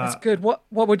about for that. That's good. What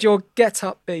would your get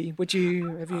up be? Have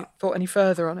you thought any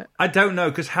further on it? I don't know,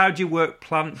 because how do you work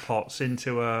plant pots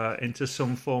into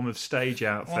some form of stage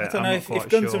outfit? Well, I don't know if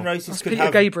Guns N' Roses could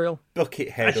have Gabriel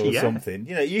Buckethead or something.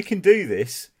 You can do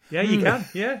this. Yeah, you can.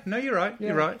 Yeah, no, you're right. Yeah.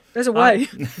 You're right. There's a way.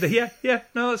 Yeah.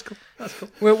 No, that's cool. That's cool.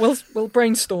 We'll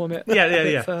brainstorm it.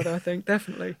 Yeah. Further, I think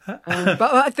definitely. But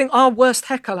I think our worst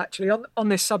heckle actually on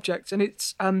this subject, and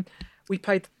it's we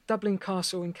played Dublin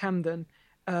Castle in Camden.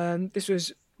 This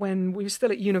was when we were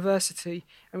still at university.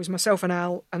 It was myself and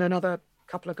Al and another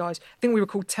couple of guys. I think we were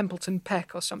called Templeton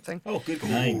Peck or something. Oh, good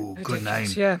name. Ooh, good name.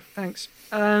 Yeah, thanks.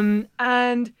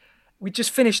 And we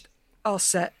just finished our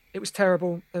set. It was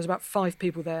terrible. There was about 5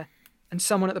 people there, and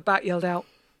someone at the back yelled out,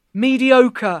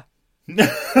 "Mediocre."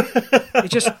 It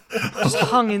just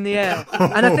hung in the air,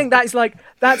 and I think that's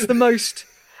the most.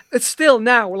 It's still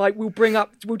now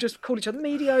we'll just call each other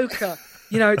mediocre.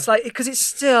 It's like because it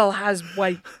still has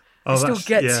weight. It still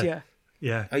gets you.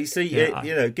 Yeah. You see,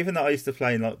 given that I used to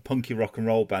play in like punky rock and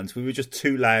roll bands, we were just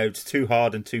too loud, too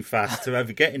hard, and too fast to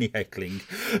ever get any heckling.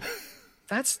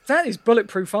 That is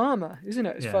bulletproof armour, isn't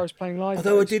it, as far as playing live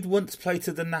Although goes? I did once play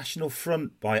to the National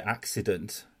Front by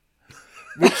accident,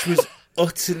 which was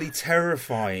utterly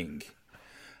terrifying.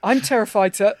 I'm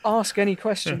terrified to ask any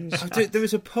questions. There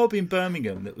was a pub in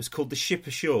Birmingham that was called the Ship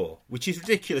Ashore, which is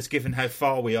ridiculous given how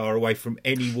far we are away from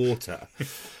any water.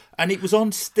 And it was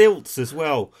on stilts as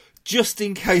well, just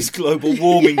in case global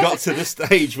warming got to the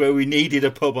stage where we needed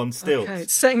a pub on stilts. Okay,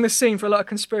 it's setting the scene for a lot of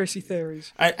conspiracy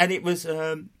theories. And it was...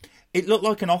 it looked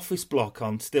like an office block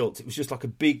on stilts. It was just like a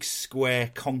big square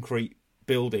concrete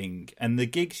building, and the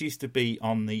gigs used to be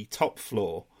on the top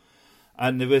floor,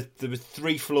 and there were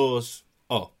 3 floors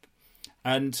up,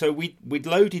 and so we'd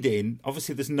loaded in.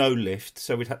 Obviously, there's no lift,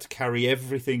 so we'd had to carry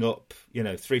everything up,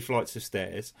 3 flights of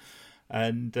stairs,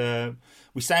 and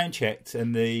we sound checked,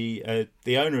 and the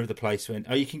owner of the place went,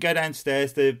 "Oh, you can go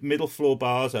downstairs. The middle floor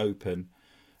bar's open."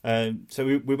 So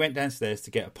we went downstairs to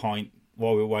get a pint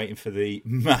while we were waiting for the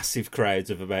massive crowds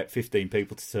of about 15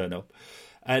 people to turn up,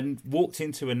 and walked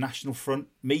into a National Front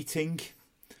meeting,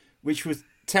 which was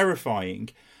terrifying.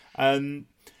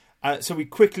 So we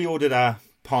quickly ordered our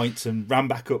pints and ran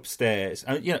back upstairs.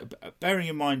 And, bearing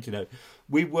in mind,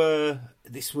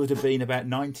 this would have been about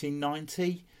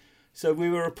 1990. So we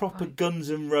were a proper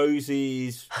Guns N'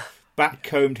 Roses,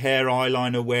 back-combed hair,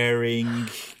 eyeliner wearing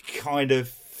kind of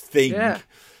thing. Yeah.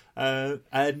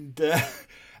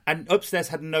 And upstairs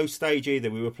had no stage either.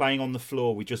 We were playing on the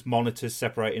floor with just monitors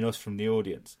separating us from the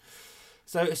audience.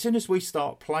 So as soon as we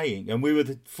start playing,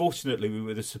 and fortunately we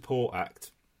were the support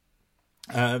act,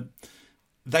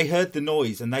 they heard the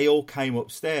noise and they all came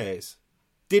upstairs.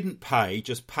 Didn't pay,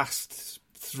 just passed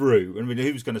through, and we knew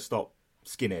who was going to stop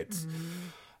skinheads.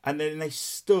 And then they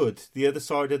stood the other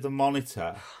side of the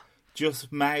monitor,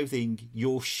 just mouthing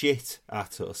 "your shit"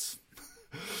 at us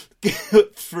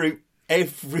through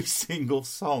every single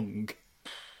song.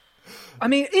 I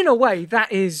mean, in a way,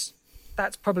 that's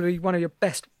probably one of your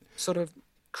best sort of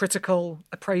critical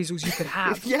appraisals you could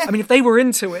have. Yeah. I mean, if they were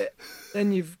into it,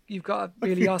 then you've got to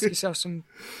really ask yourself some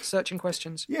searching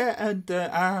questions. Yeah, and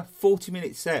our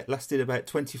 40-minute set lasted about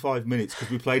 25 minutes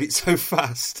because we played it so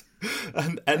fast.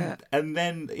 And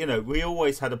then, we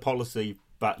always had a policy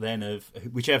back then of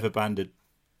whichever band had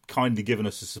kindly given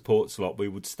us a support slot, we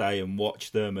would stay and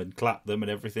watch them and clap them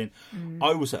and everything.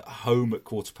 I was at home at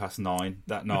 9:15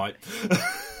 that night.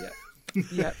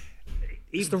 Yeah.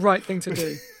 It's the right thing to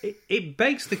do. It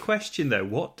begs the question, though,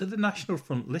 what do the National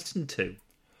Front listen to?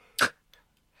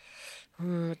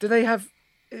 Do they have...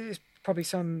 It's probably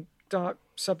some dark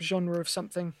subgenre of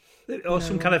something. Or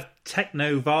some kind of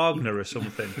techno Wagner or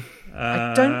something.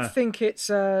 I don't think it's...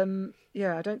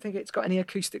 I don't think it's got any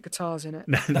acoustic guitars in it.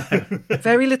 No.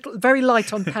 Very little, very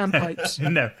light on panpipes.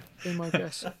 No. Be my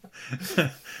guess.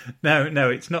 No,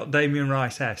 it's not Damien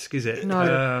Rice-esque, is it?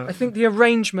 No, I think the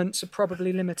arrangements are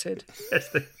probably limited.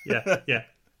 Yeah.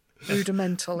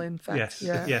 Rudimental, in fact.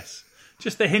 Yes.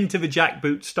 Just the hint of a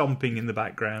jackboot stomping in the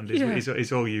background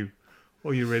is all you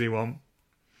really want.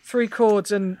 3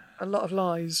 chords and a lot of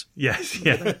lies. Yes,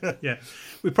 yeah.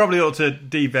 We probably ought to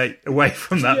deviate away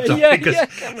from that topic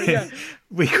because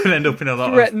we could end up in a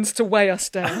lot threatens to weigh us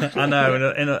down. I know,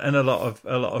 in a lot of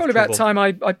Probably trouble. about time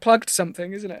I plugged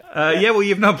something, isn't it? Yeah, well,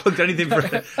 you've not plugged anything for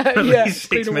at least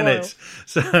 6 minutes,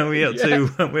 so we ought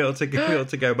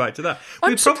to go back to that.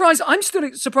 I'm surprised. I'm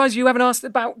still surprised you haven't asked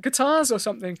about guitars or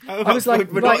something. I was like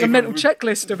a mental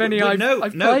checklist of any I've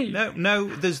played. No.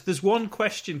 There's one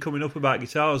question coming up about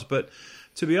guitars, but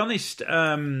to be honest,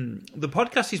 the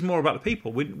podcast is more about the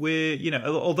people. We're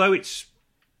although it's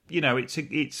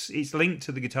it's linked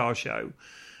to the guitar show.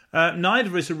 Neither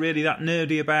of us are really that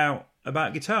nerdy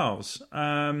about guitars,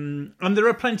 and there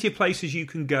are plenty of places you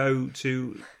can go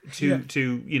to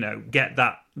get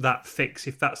that fix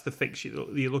if that's the fix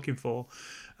you're looking for.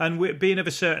 And being of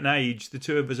a certain age, the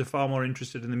two of us are far more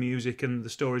interested in the music and the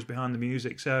stories behind the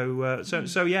music. So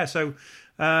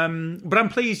but I'm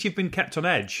pleased you've been kept on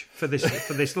edge for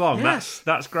this long. Yes.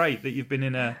 That's great that you've been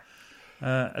in a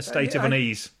state of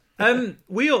unease.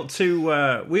 We ought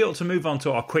to move on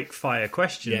to our quick fire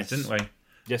questions, didn't we?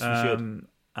 Yes, we should.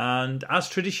 And as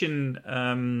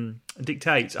tradition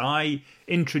dictates, I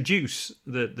introduce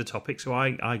the topic, so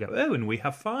I go, and we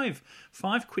have five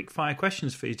quick fire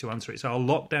questions for you to answer. It's our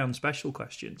lockdown special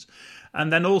questions.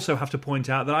 And then also have to point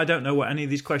out that I don't know what any of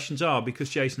these questions are because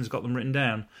Jason's got them written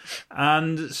down.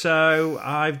 And so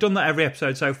I've done that every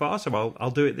episode so far, so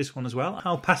I'll do it this one as well.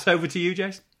 I'll pass over to you,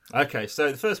 Jason. Okay,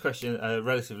 so the first question,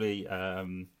 relatively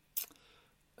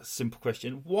simple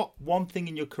question. What one thing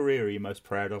in your career are you most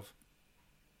proud of?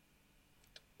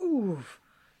 Ooh,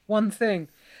 one thing.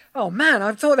 Oh man,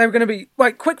 I thought they were going to be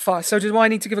quick fire. So do I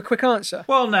need to give a quick answer?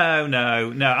 Well, no.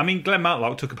 I mean, Glenn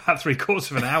Matlock took about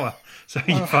 3/4 of an hour, so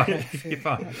you're fine. You're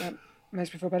fine. That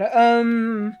makes me feel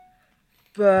better.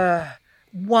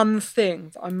 One thing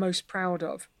that I'm most proud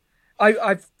of.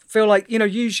 I feel like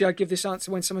usually I give this answer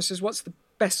when someone says, "What's the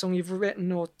best song you've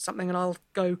written?" or something, and I'll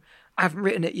go, "I haven't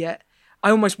written it yet."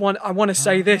 I want to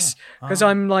say this because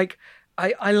I'm like,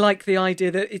 I like the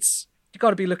idea that you've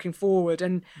got to be looking forward,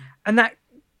 and that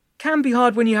can be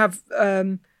hard when you have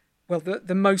the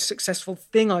most successful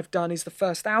thing I've done is the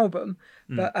first album,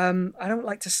 but I don't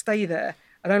like to stay there.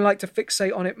 I don't like to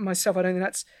fixate on it myself. I don't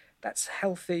think that's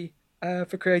healthy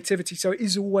for creativity. So it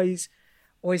is always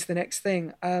the next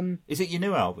thing. Is it your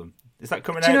new album? Is that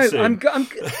coming out soon?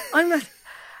 I'm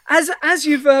as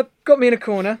you've got me in a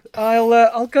corner,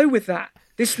 I'll go with that.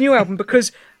 This new album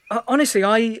because honestly,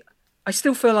 I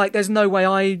still feel like there's no way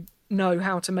I know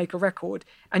how to make a record,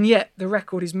 and yet the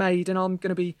record is made, and I'm going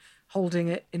to be holding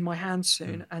it in my hands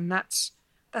soon, and that's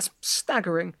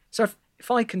staggering. So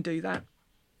if I can do that,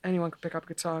 anyone can pick up a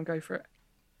guitar and go for it.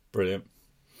 Brilliant.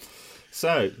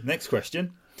 So next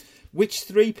question: which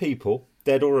 3 people,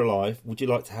 dead or alive, would you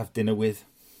like to have dinner with?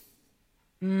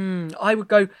 I would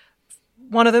go.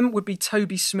 One of them would be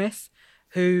Toby Smith,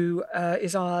 who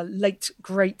is our late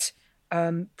great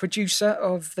producer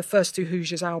of the first 2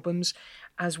 Hoosiers albums,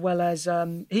 as well as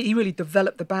he really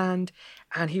developed the band,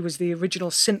 and he was the original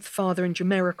synth father in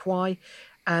Jamiroquai,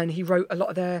 and he wrote a lot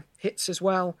of their hits as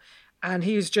well. And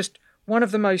he is just one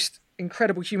of the most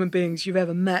incredible human beings you've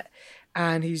ever met,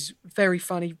 and he's very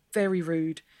funny, very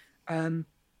rude, at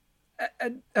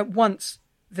once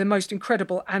the most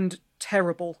incredible and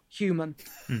terrible human.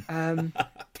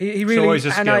 He really, it's always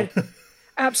a skill.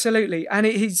 Absolutely, and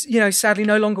he's sadly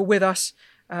no longer with us,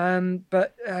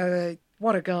 but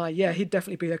what a guy. Yeah, he'd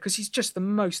definitely be there because he's just the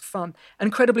most fun,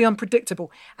 incredibly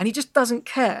unpredictable, and he just doesn't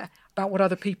care about what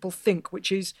other people think,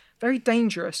 which is very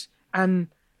dangerous, and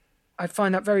I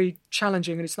find that very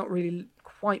challenging, and it's not really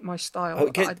quite my style.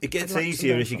 It gets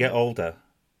easier as you get older.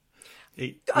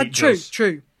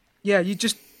 True. Yeah, you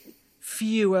just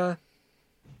fewer,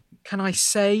 can I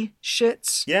say,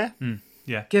 shits? Yeah.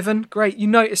 Yeah. Given. Great. You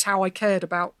notice how I cared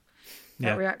about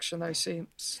that reaction, though. See,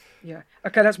 yeah.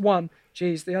 Okay, that's one.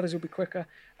 Jeez, the others will be quicker.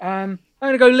 I'm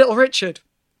going to go Little Richard.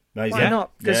 Nice. Why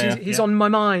not? Because he's on my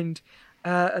mind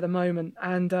at the moment,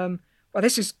 and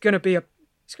this is going to be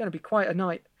quite a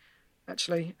night,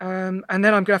 actually. And then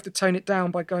I'm going to have to tone it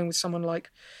down by going with someone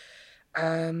like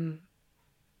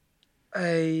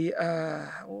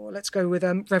let's go with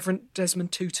Reverend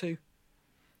Desmond Tutu.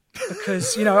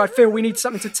 Because, I feel we need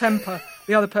something to temper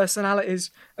the other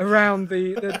personalities around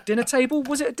the dinner table.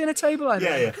 Was it a dinner table? I don't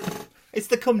know. Yeah. It's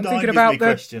the come dine with me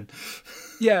question.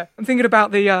 Yeah, I'm thinking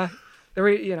about the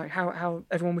how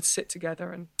everyone would sit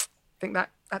together, and I think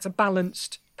that's a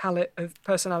balanced palette of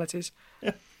personalities.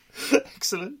 Yeah.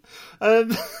 Excellent.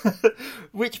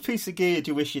 Which piece of gear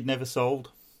do you wish you'd never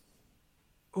sold?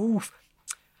 Oof.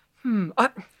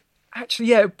 Actually,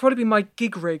 yeah, it'd probably be my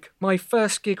gig rig, my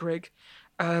first gig rig.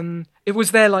 It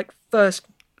was their like first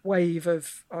wave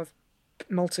of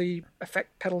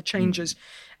multi-effect pedal changes,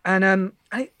 and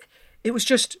it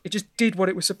just did what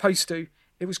it was supposed to.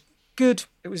 It was good.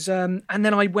 It was, and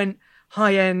then I went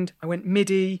high end. I went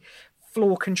MIDI,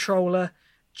 floor controller,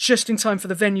 just in time for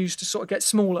the venues to sort of get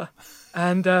smaller,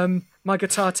 and my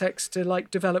guitar techs to like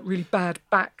develop really bad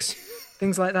backs,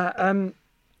 things like that.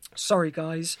 Sorry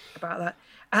guys about that.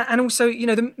 And also, you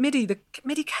know, the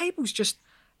MIDI cables just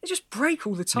break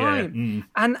all the time,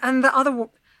 and the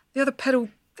other pedal,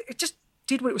 it just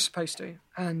did what it was supposed to,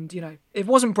 and you know, it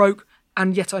wasn't broke,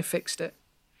 and yet I fixed it.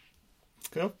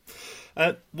 Cool.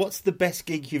 What's the best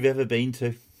gig you've ever been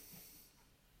to?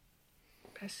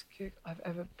 Best gig I've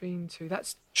ever been to.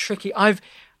 That's tricky. I've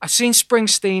seen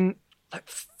Springsteen like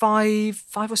five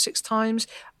or six times.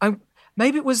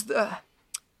 Maybe it was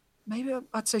maybe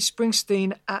I'd say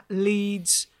Springsteen at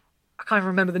Leeds. I can't even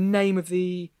remember the name of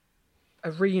the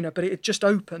arena, but it had just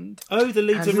opened. Oh, the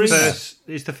Leeds Arena.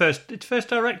 It's the first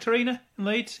direct arena in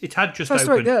Leeds. It had just first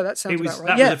opened. Yeah, that sounds about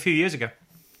right. That was a few years ago.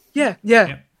 Yeah.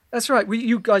 That's right.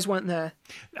 You guys weren't there.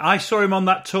 I saw him on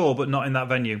that tour, but not in that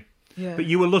venue. Yeah. But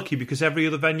you were lucky because every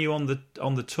other venue on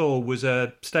the tour was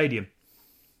a stadium.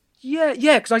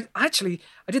 Yeah, because I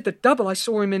did the double. I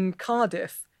saw him in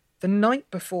Cardiff the night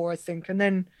before, I think, and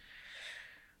then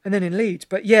in Leeds.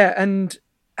 But yeah, and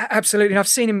absolutely, and I've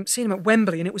seen him at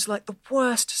Wembley, and it was like the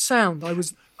worst sound. I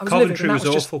was Coventry living,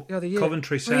 was awful.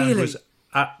 Coventry sound was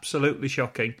absolutely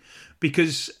shocking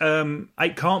because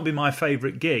it can't be my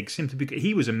favourite gig simply because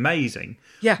he was amazing.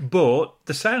 Yeah, but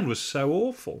the sound was so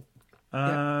awful.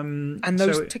 And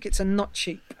those tickets are not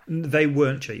cheap. They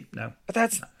weren't cheap, no.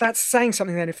 But that's saying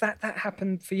something then. If that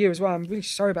happened for you as well, I'm really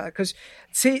sorry about it because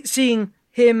seeing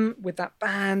him with that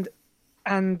band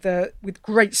and with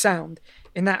great sound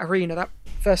in that arena, that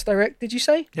First Direct, did you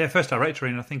say? Yeah, First Direct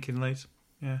arena, I think in Leeds.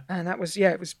 Yeah, and that was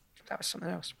something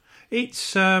else.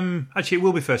 It's actually it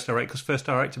will be First Direct because First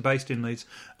Direct are based in Leeds.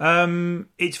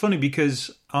 It's funny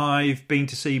because I've been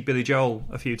to see Billy Joel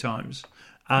a few times.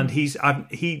 And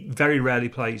he very rarely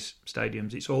plays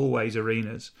stadiums. It's always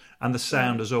arenas, and the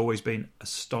sound has always been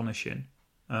astonishing.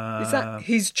 Is that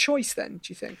his choice then?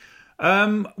 Do you think?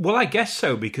 Well, I guess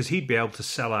so because he'd be able to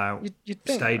sell out you'd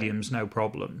think, stadiums, no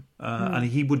problem, and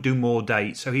he would do more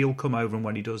dates. So he'll come over, and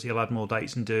when he does, he'll add more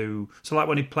dates and do. So, like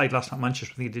when he played last night in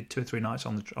Manchester, I think he did 2 or 3 nights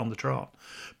on the trot.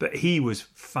 But he was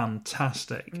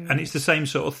fantastic, and it's the same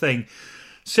sort of thing.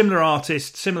 Similar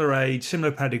artist, similar age,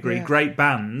 similar pedigree, great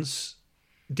bands.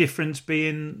 Difference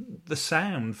being the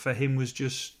sound for him was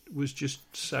just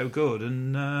so good,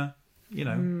 and and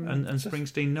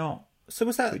Springsteen not. So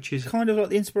was that kind of like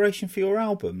the inspiration for your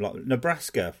album, like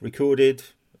Nebraska, recorded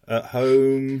at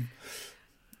home?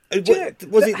 Was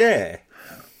it there?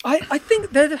 I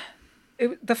think that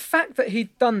the fact that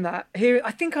he'd done that here,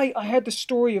 I think I heard the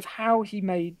story of how he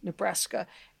made Nebraska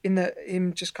him in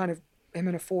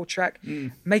a 4-track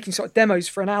making sort of demos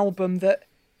for an album that.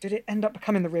 Did it end up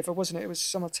becoming The River, wasn't it? It was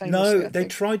simultaneously. No, they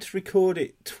tried to record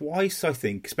it twice, I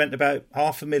think. Spent about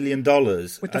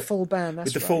 $500,000. With the full band,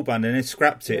 that's With the full band, and then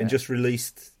scrapped it and just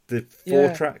released the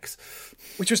 4 tracks.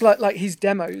 Which was like his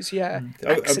demos,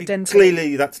 accidentally. I mean,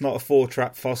 clearly, that's not a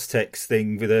 4-track Fostex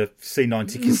thing with a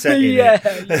C90 cassette in it. Yeah,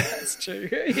 that's true.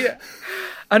 Yeah.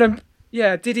 And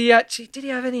did he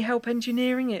have any help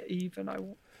engineering it even? I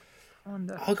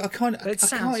wonder. I can't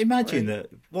imagine that.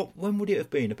 When would it have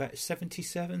been? About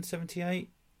 77, 78?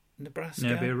 Nebraska?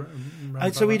 Yeah, around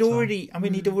and so he'd already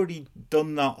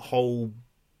done that whole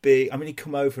big. I mean, he'd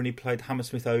come over and he played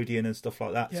Hammersmith Odeon and stuff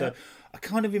like that. Yeah. So I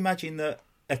kind of imagine that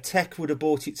a tech would have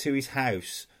brought it to his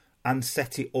house and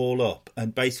set it all up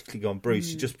and basically gone,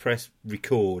 Bruce, you just press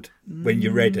record when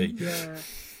you're ready.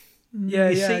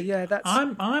 Yeah. That's.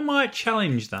 I might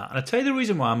challenge that, and I tell you the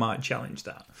reason why I might challenge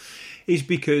that. Is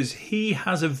because he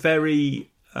has a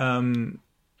very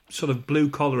sort of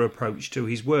blue-collar approach to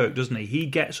his work, doesn't he? He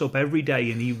gets up every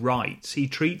day and he writes. He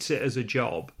treats it as a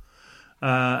job.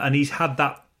 And he's had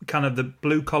that kind of the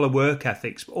blue-collar work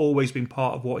ethics always been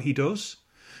part of what he does.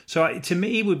 So to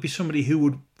me, he would be somebody who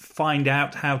would find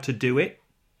out how to do it,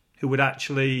 who would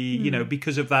actually,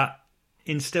 because of that,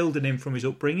 instilled in him from his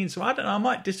upbringing. So I don't know, I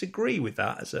might disagree with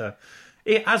that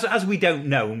as we don't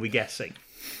know and we're guessing.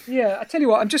 Yeah, I tell you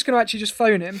what, I'm just going to actually just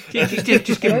phone him. Just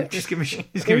give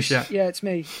him a shout. Yeah, it's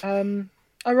me. Oh,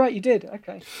 right, you did.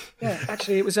 Okay. Yeah,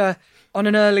 actually, it was on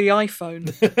an early iPhone.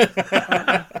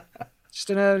 Just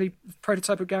an early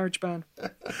prototype of GarageBand.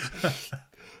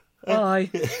 Bye.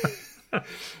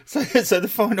 So the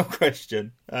final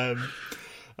question.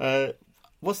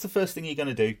 What's the first thing you're going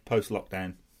to do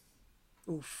post-lockdown?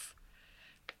 Oof.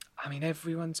 I mean,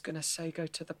 everyone's going to say go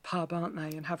to the pub, aren't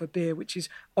they, and have a beer, which is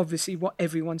obviously what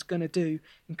everyone's going to do,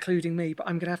 including me. But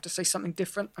I'm going to have to say something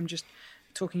different. I'm just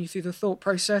talking you through the thought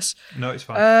process. No, it's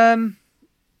fine.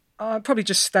 I'll probably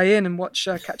just stay in and watch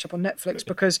catch up on Netflix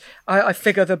because I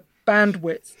figure the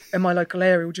bandwidth in my local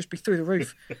area will just be through the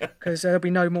roof because there'll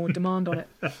be no more demand on it.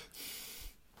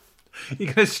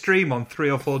 You're going to stream on 3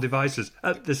 or 4 devices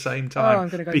at the same time. I'm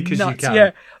going to go because nuts. You can.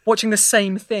 Yeah, watching the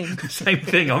same thing. Same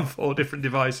thing on 4 different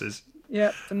devices.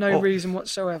 Yeah, for no reason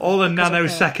whatsoever. All a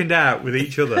nanosecond out with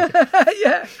each other.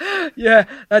 yeah.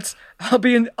 That's.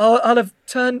 I'll have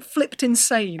flipped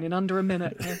insane in under a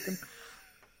minute. I reckon.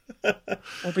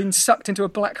 Or been sucked into a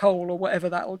black hole or whatever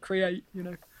that will create.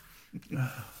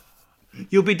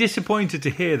 You'll be disappointed to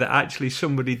hear that actually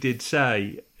somebody did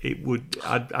say it would.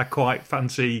 I quite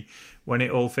fancy when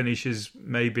it all finishes,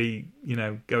 maybe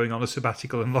going on a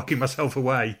sabbatical and locking myself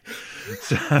away.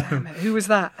 So, who was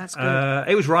that? That's good.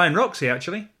 It was Ryan Roxy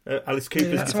actually. Alice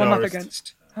Cooper's that's guitarist. what I'm up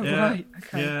against. Oh, right.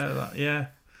 Okay. Yeah.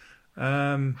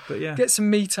 But yeah, get some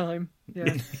me time.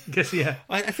 Yeah. Guess yeah.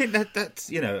 I think that's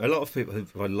a lot of people.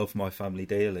 I love my family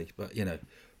dearly, but I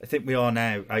think we are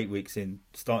now 8 weeks in,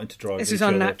 starting to drive. This is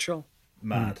unnatural.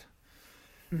 Mad.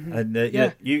 Mm-hmm. And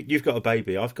you've got a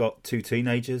baby. I've got 2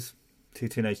 teenagers, 2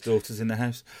 teenage daughters in the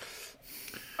house.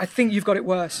 I think you've got it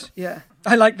worse. Yeah,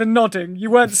 I like the nodding. You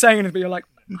weren't saying anything, but you're like,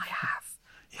 I have.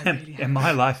 And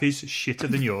my life is shitter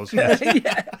than yours. Yes.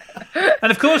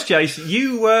 And of course, Jace,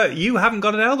 you haven't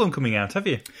got an album coming out, have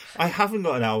you? I haven't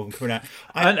got an album coming out,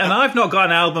 and I've not got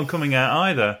an album coming out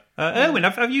either. Erwin,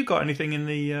 have you got anything in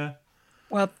the?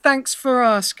 Well, thanks for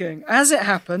asking. As it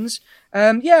happens,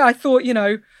 I thought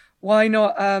why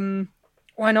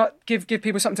not give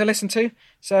people something to listen to?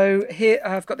 So here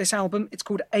I've got this album. It's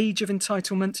called Age of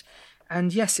Entitlement,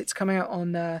 and yes, it's coming out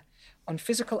on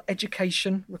Physical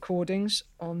Education Recordings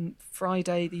on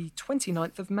Friday the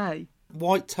 29th of May.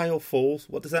 Whitetail Falls,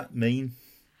 what does that mean?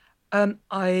 Because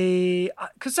I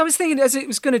was thinking as it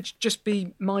was going to just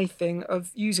be my thing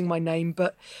of using my name,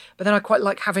 but then I quite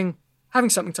like having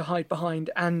something to hide behind,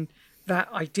 and that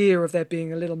idea of there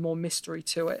being a little more mystery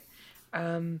to it,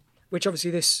 which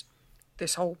obviously this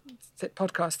whole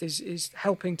podcast is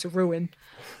helping to ruin.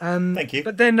 Thank you.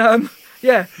 But then,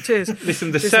 cheers.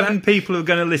 Listen, the 7 people who are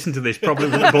going to listen to this probably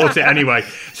would have bought it anyway.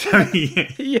 So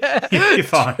you're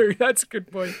fine. True. That's a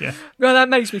good point. Yeah. Well, that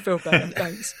makes me feel better.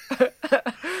 Thanks.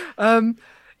 And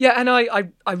I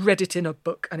read it in a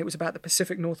book, and it was about the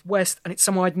Pacific Northwest, and it's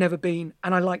somewhere I'd never been,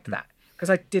 and I liked that because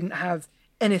I didn't have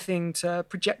anything to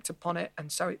project upon it,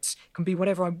 and so it can be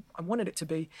whatever I wanted it to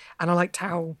be, and I liked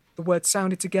how the words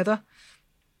sounded together.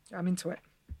 I'm into it.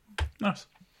 Nice.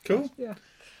 Cool. Yeah.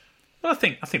 Well, I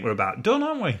think we're about done,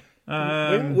 aren't we?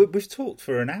 We've talked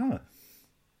for an hour.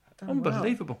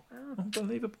 Unbelievable. Wow.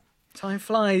 Unbelievable. Time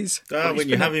flies. When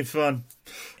you're having fun.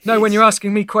 No, when you're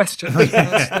asking me questions.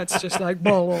 That's just like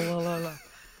blah, blah, blah, blah, blah.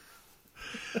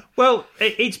 Well,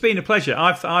 it's been a pleasure.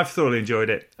 I've thoroughly enjoyed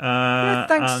it.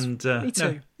 Thanks. And, me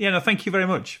too. Thank you very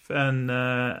much. And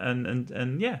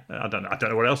yeah, I don't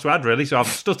know what else to add really. So I've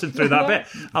stuttered through that bit.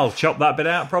 I'll chop that bit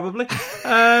out probably.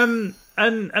 And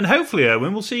hopefully,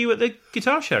 Erwin, we'll see you at the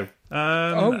guitar show.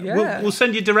 We'll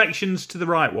send you directions to the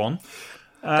right one.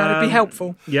 That'd be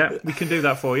helpful. Yeah, we can do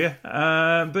that for you.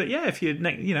 But yeah, if you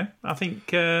I think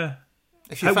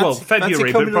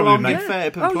February, but probably May.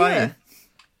 Fair and playing.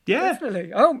 Yeah,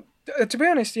 definitely. Oh, to be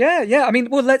honest, yeah. I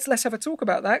mean, well, let's have a talk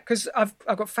about that because I've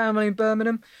got family in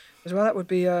Birmingham as well. That would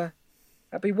be that'd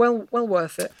be well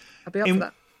worth it. I'd be up for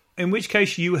that. In which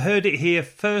case, you heard it here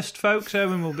first, folks.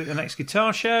 Erwin will be at the next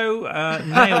guitar show,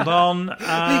 nailed on,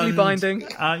 legally binding.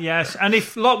 Yes, and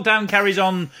if lockdown carries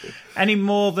on any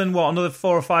more than another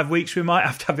 4 or 5 weeks, we might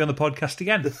have to have you on the podcast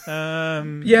again.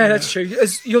 Yeah, that's true.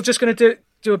 You're just going to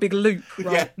do a big loop,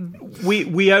 right?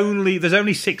 Yeah. There's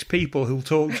only 6 people who'll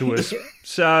talk to us.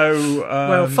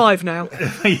 So 5 now.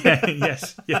 Yeah.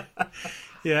 Yes. Yeah.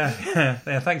 Yeah.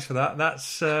 Thanks for that.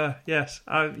 That's yes.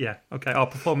 Yeah. Okay. Our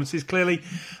performance is clearly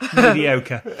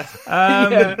mediocre.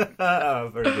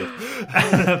 Very good.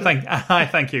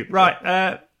 Thank you.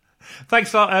 Right.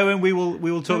 Thanks a lot, Owen. We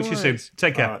will talk to you soon.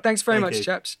 Take care. Right. Thanks very much,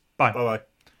 chaps. Bye. Bye.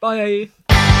 Bye.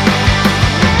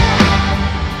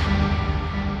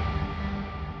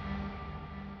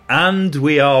 And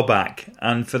we are back.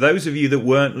 And for those of you that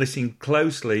weren't listening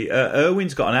closely,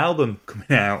 Erwin's got an album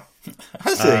coming out.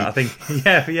 Has he? I think,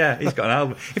 yeah, he's got an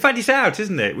album. In fact, it's out,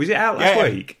 isn't it? Was it out last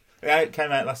week? Yeah, it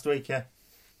came out last week, yeah.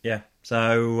 Yeah,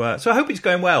 so I hope it's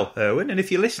going well, Erwin. And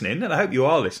if you're listening, and I hope you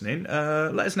are listening,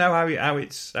 let us know how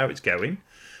it's going.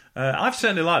 I've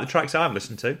certainly liked the tracks I've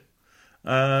listened to.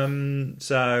 Yeah,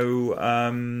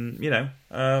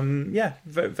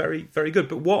 very, very good.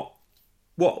 But what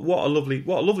a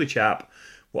lovely chap.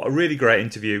 What a really great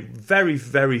interview. Very,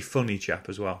 very funny chap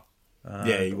as well.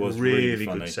 Yeah, he was really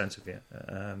funny. good sense of it.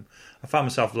 I found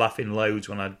myself laughing loads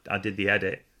when I did the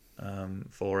edit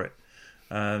for it.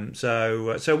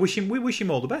 So we wish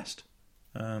him all the best.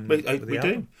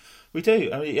 We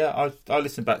do. I mean, yeah, I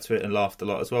listened back to it and laughed a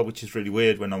lot as well, which is really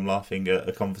weird when I'm laughing at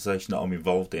a conversation that I'm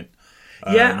involved in.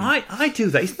 I do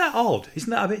that. Isn't that odd? Isn't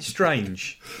that a bit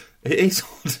strange? It is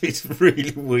odd. It's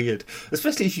really weird,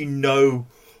 especially as you know.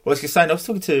 Well, as you're saying, I was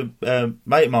talking to a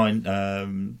mate of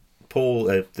mine, Paul,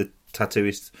 the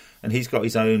tattooist, and he's got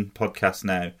his own podcast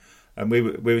now. And we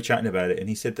were chatting about it, and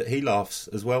he said that he laughs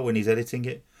as well when he's editing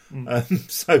it.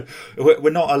 So we're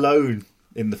not alone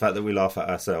in the fact that we laugh at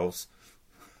ourselves.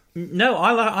 No,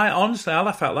 I honestly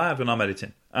laugh out loud when I'm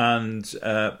editing, and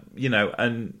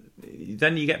and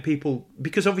then you get people,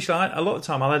 because obviously a lot of the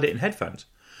time I'll edit in headphones,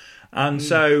 and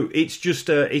so it's just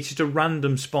a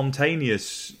random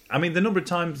spontaneous. I mean, the number of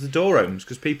times the door opens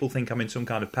because people think I'm in some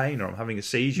kind of pain or I'm having a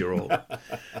seizure,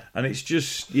 and it's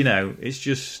just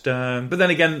But then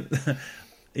again,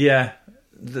 yeah.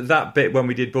 That bit when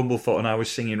we did Bumblefoot and I was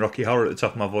singing Rocky Horror at the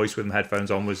top of my voice with my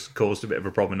headphones on was caused a bit of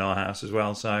a problem in our house as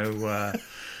well. So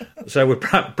we're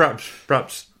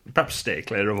perhaps stay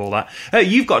clear of all that.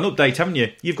 You've got an update, haven't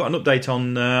you? You've got an update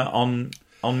on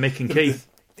Mick and Keith.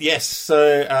 Yes.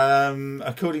 So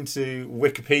according to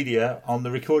Wikipedia, on the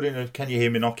recording of "Can You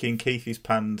Hear Me Knocking," Keith is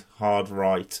panned hard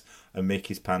right and Mick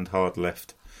is panned hard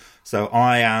left. So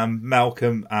I am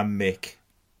Malcolm and Mick.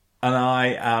 And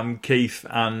I am Keith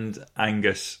and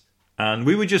Angus. And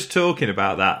we were just talking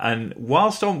about that. And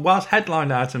whilst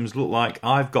headline items look like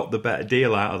I've got the better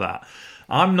deal out of that,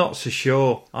 I'm not so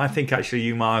sure. I think actually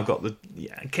you might have got the...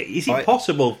 Yeah, is it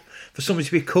possible for somebody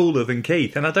to be cooler than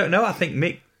Keith? And I don't know. I think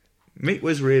Mick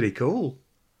was really cool.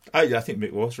 I think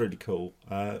Mick was really cool.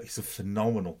 He's a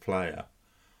phenomenal player.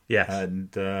 Yes.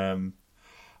 And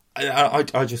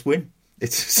I just win.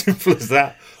 It's as simple as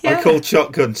that. Yeah. I called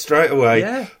shotgun straight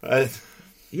away.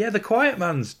 Yeah, the quiet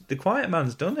man's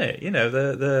done it. You know,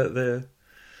 the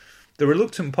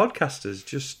reluctant podcasters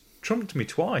just trumped me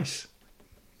twice.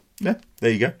 Yeah,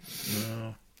 there you go.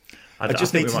 No. I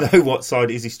just need to know what side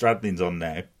Izzy Stradlin's on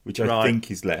now, which I think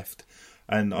is left,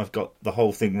 and I've got the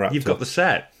whole thing wrapped up. You've got the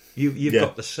set. You've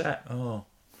got the set. Oh,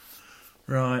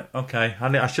 right. Okay.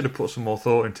 I should have put some more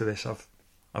thought into this. I've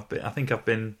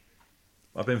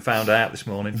been found out this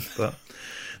morning, but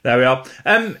there we are.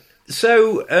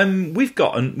 So we've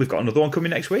got another one coming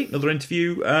next week, another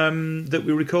interview that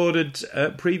we recorded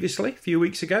previously a few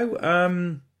weeks ago,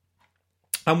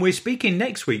 and we're speaking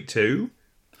next week to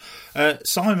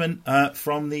Simon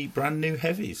from the Brand New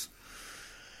Heavies.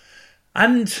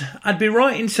 And I'd be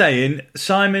right in saying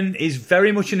Simon is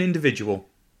very much an individual.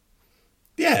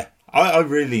 Yeah, I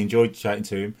really enjoyed chatting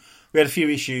to him. We had a few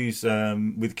issues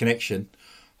with connection.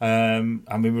 I mean,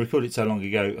 we recorded it so long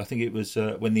ago. I think it was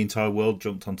when the entire world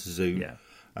jumped onto Zoom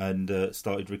and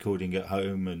started recording at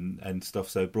home and stuff.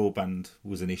 So broadband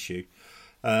was an issue.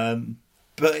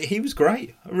 But he was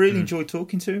great. I really enjoyed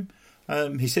talking to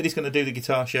him. He said he's going to do the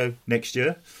guitar show next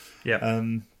year,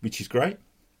 which is great.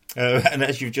 And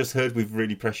as you've just heard, we've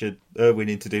really pressured Erwin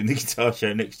into doing the guitar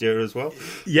show next year as well.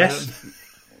 Yes.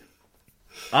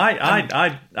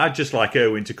 I'd just like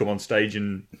Erwin to come on stage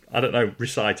and, I don't know,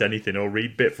 recite anything or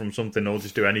read bit from something or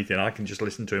just do anything. I can just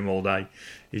listen to him all day.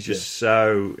 He's just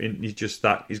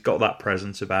he's got that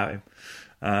presence about him.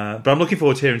 But I'm looking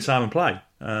forward to hearing Simon play.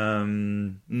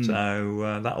 So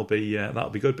that'll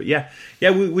be good. But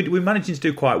we're managing to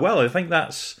do quite well. I think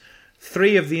that's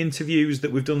 3 of the interviews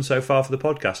that we've done so far for the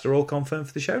podcast are all confirmed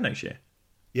for the show next year.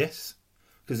 Yes,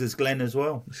 because there's Glenn as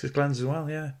well. There's Glenn's as well,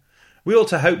 yeah. We ought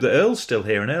to hope that Earl's still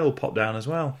here and Earl will pop down as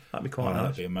well. That'd be quite nice.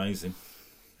 That'd be amazing.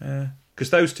 Yeah, because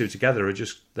those two together are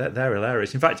just, they're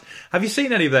hilarious. In fact, have you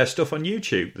seen any of their stuff on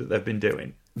YouTube that they've been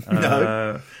doing?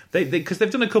 No. Because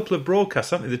they've done a couple of broadcasts,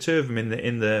 haven't they, the two of them in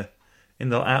the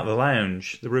out of the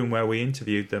lounge, the room where we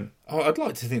interviewed them. Oh, I'd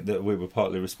like to think that we were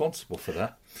partly responsible for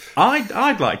that.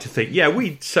 I'd like to think,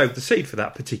 we sowed the seed for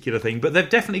that particular thing, but they're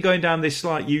definitely going down this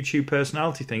slight YouTube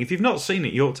personality thing. If you've not seen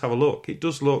it, you ought to have a look. It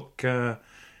does look...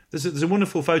 There's a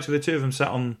wonderful photo of the two of them sat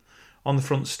on the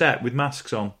front step with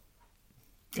masks on,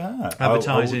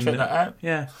 advertising. I'll check that out.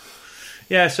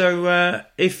 Yeah. So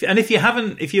if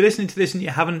you're listening to this and you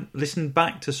haven't listened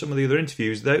back to some of the other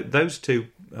interviews, those two,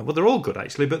 well, they're all good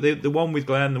actually, but the one with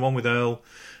Glenn, the one with Earl,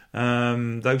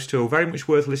 Those two are very much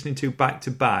worth listening to back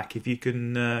to back if you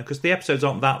can, because the episodes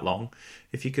aren't that long.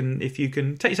 If you can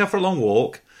take yourself for a long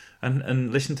walk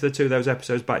and listen to the two of those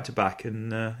episodes back to back,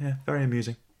 and very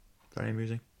amusing, very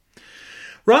amusing.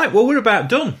 Right, well, we're about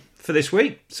done for this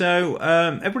week, so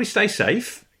everybody stay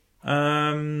safe.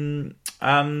 And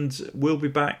we'll be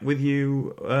back with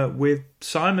you with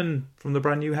Simon from the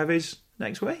Brand New Heavies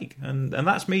next week, and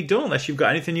that's me done. Unless you've got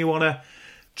anything you want to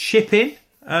chip in,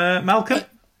 Malcolm.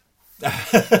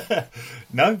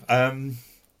 No.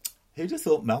 Who'd have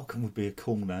thought Malcolm would be a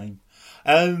cool name?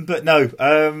 But no.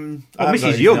 Well,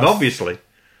 Mrs. Young, obviously,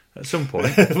 at some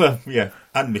point. Well, yeah,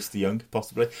 and Mr. Young,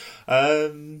 possibly.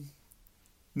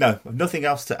 No, nothing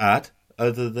else to add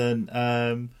other than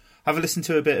have a listen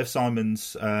to a bit of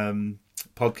Simon's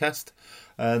podcast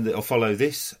that'll follow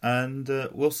this, and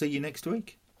we'll see you next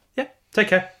week. Yeah, take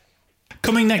care.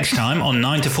 Coming next time on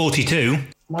 9 to 42.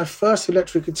 My first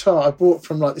electric guitar I bought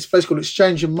from this place called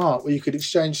Exchange and Mark, where you could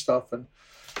exchange stuff and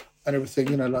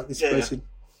everything, like this place.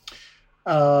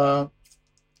 And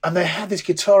they had this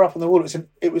guitar up on the wall.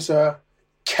 It was a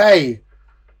K.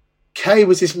 K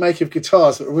was this make of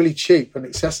guitars that were really cheap and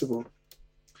accessible.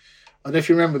 I don't know if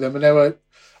you remember them, and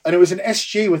it was an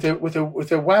SG with a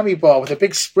whammy bar with a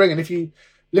big spring, and if you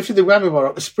lifted the whammy bar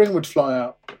up, the spring would fly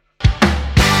out.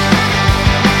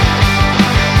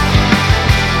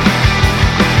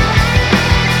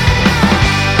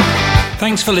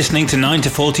 Thanks for listening to 9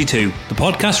 to 42, the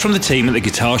podcast from the team at the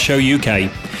Guitar Show UK.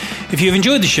 If you've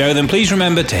enjoyed the show, then please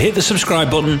remember to hit the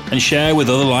subscribe button and share with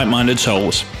other like-minded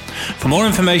souls. For more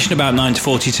information about 9 to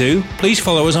 42, please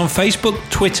follow us on Facebook,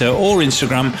 Twitter or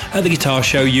Instagram at the Guitar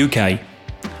Show UK.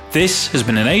 This has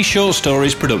been an A Short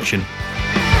Stories production.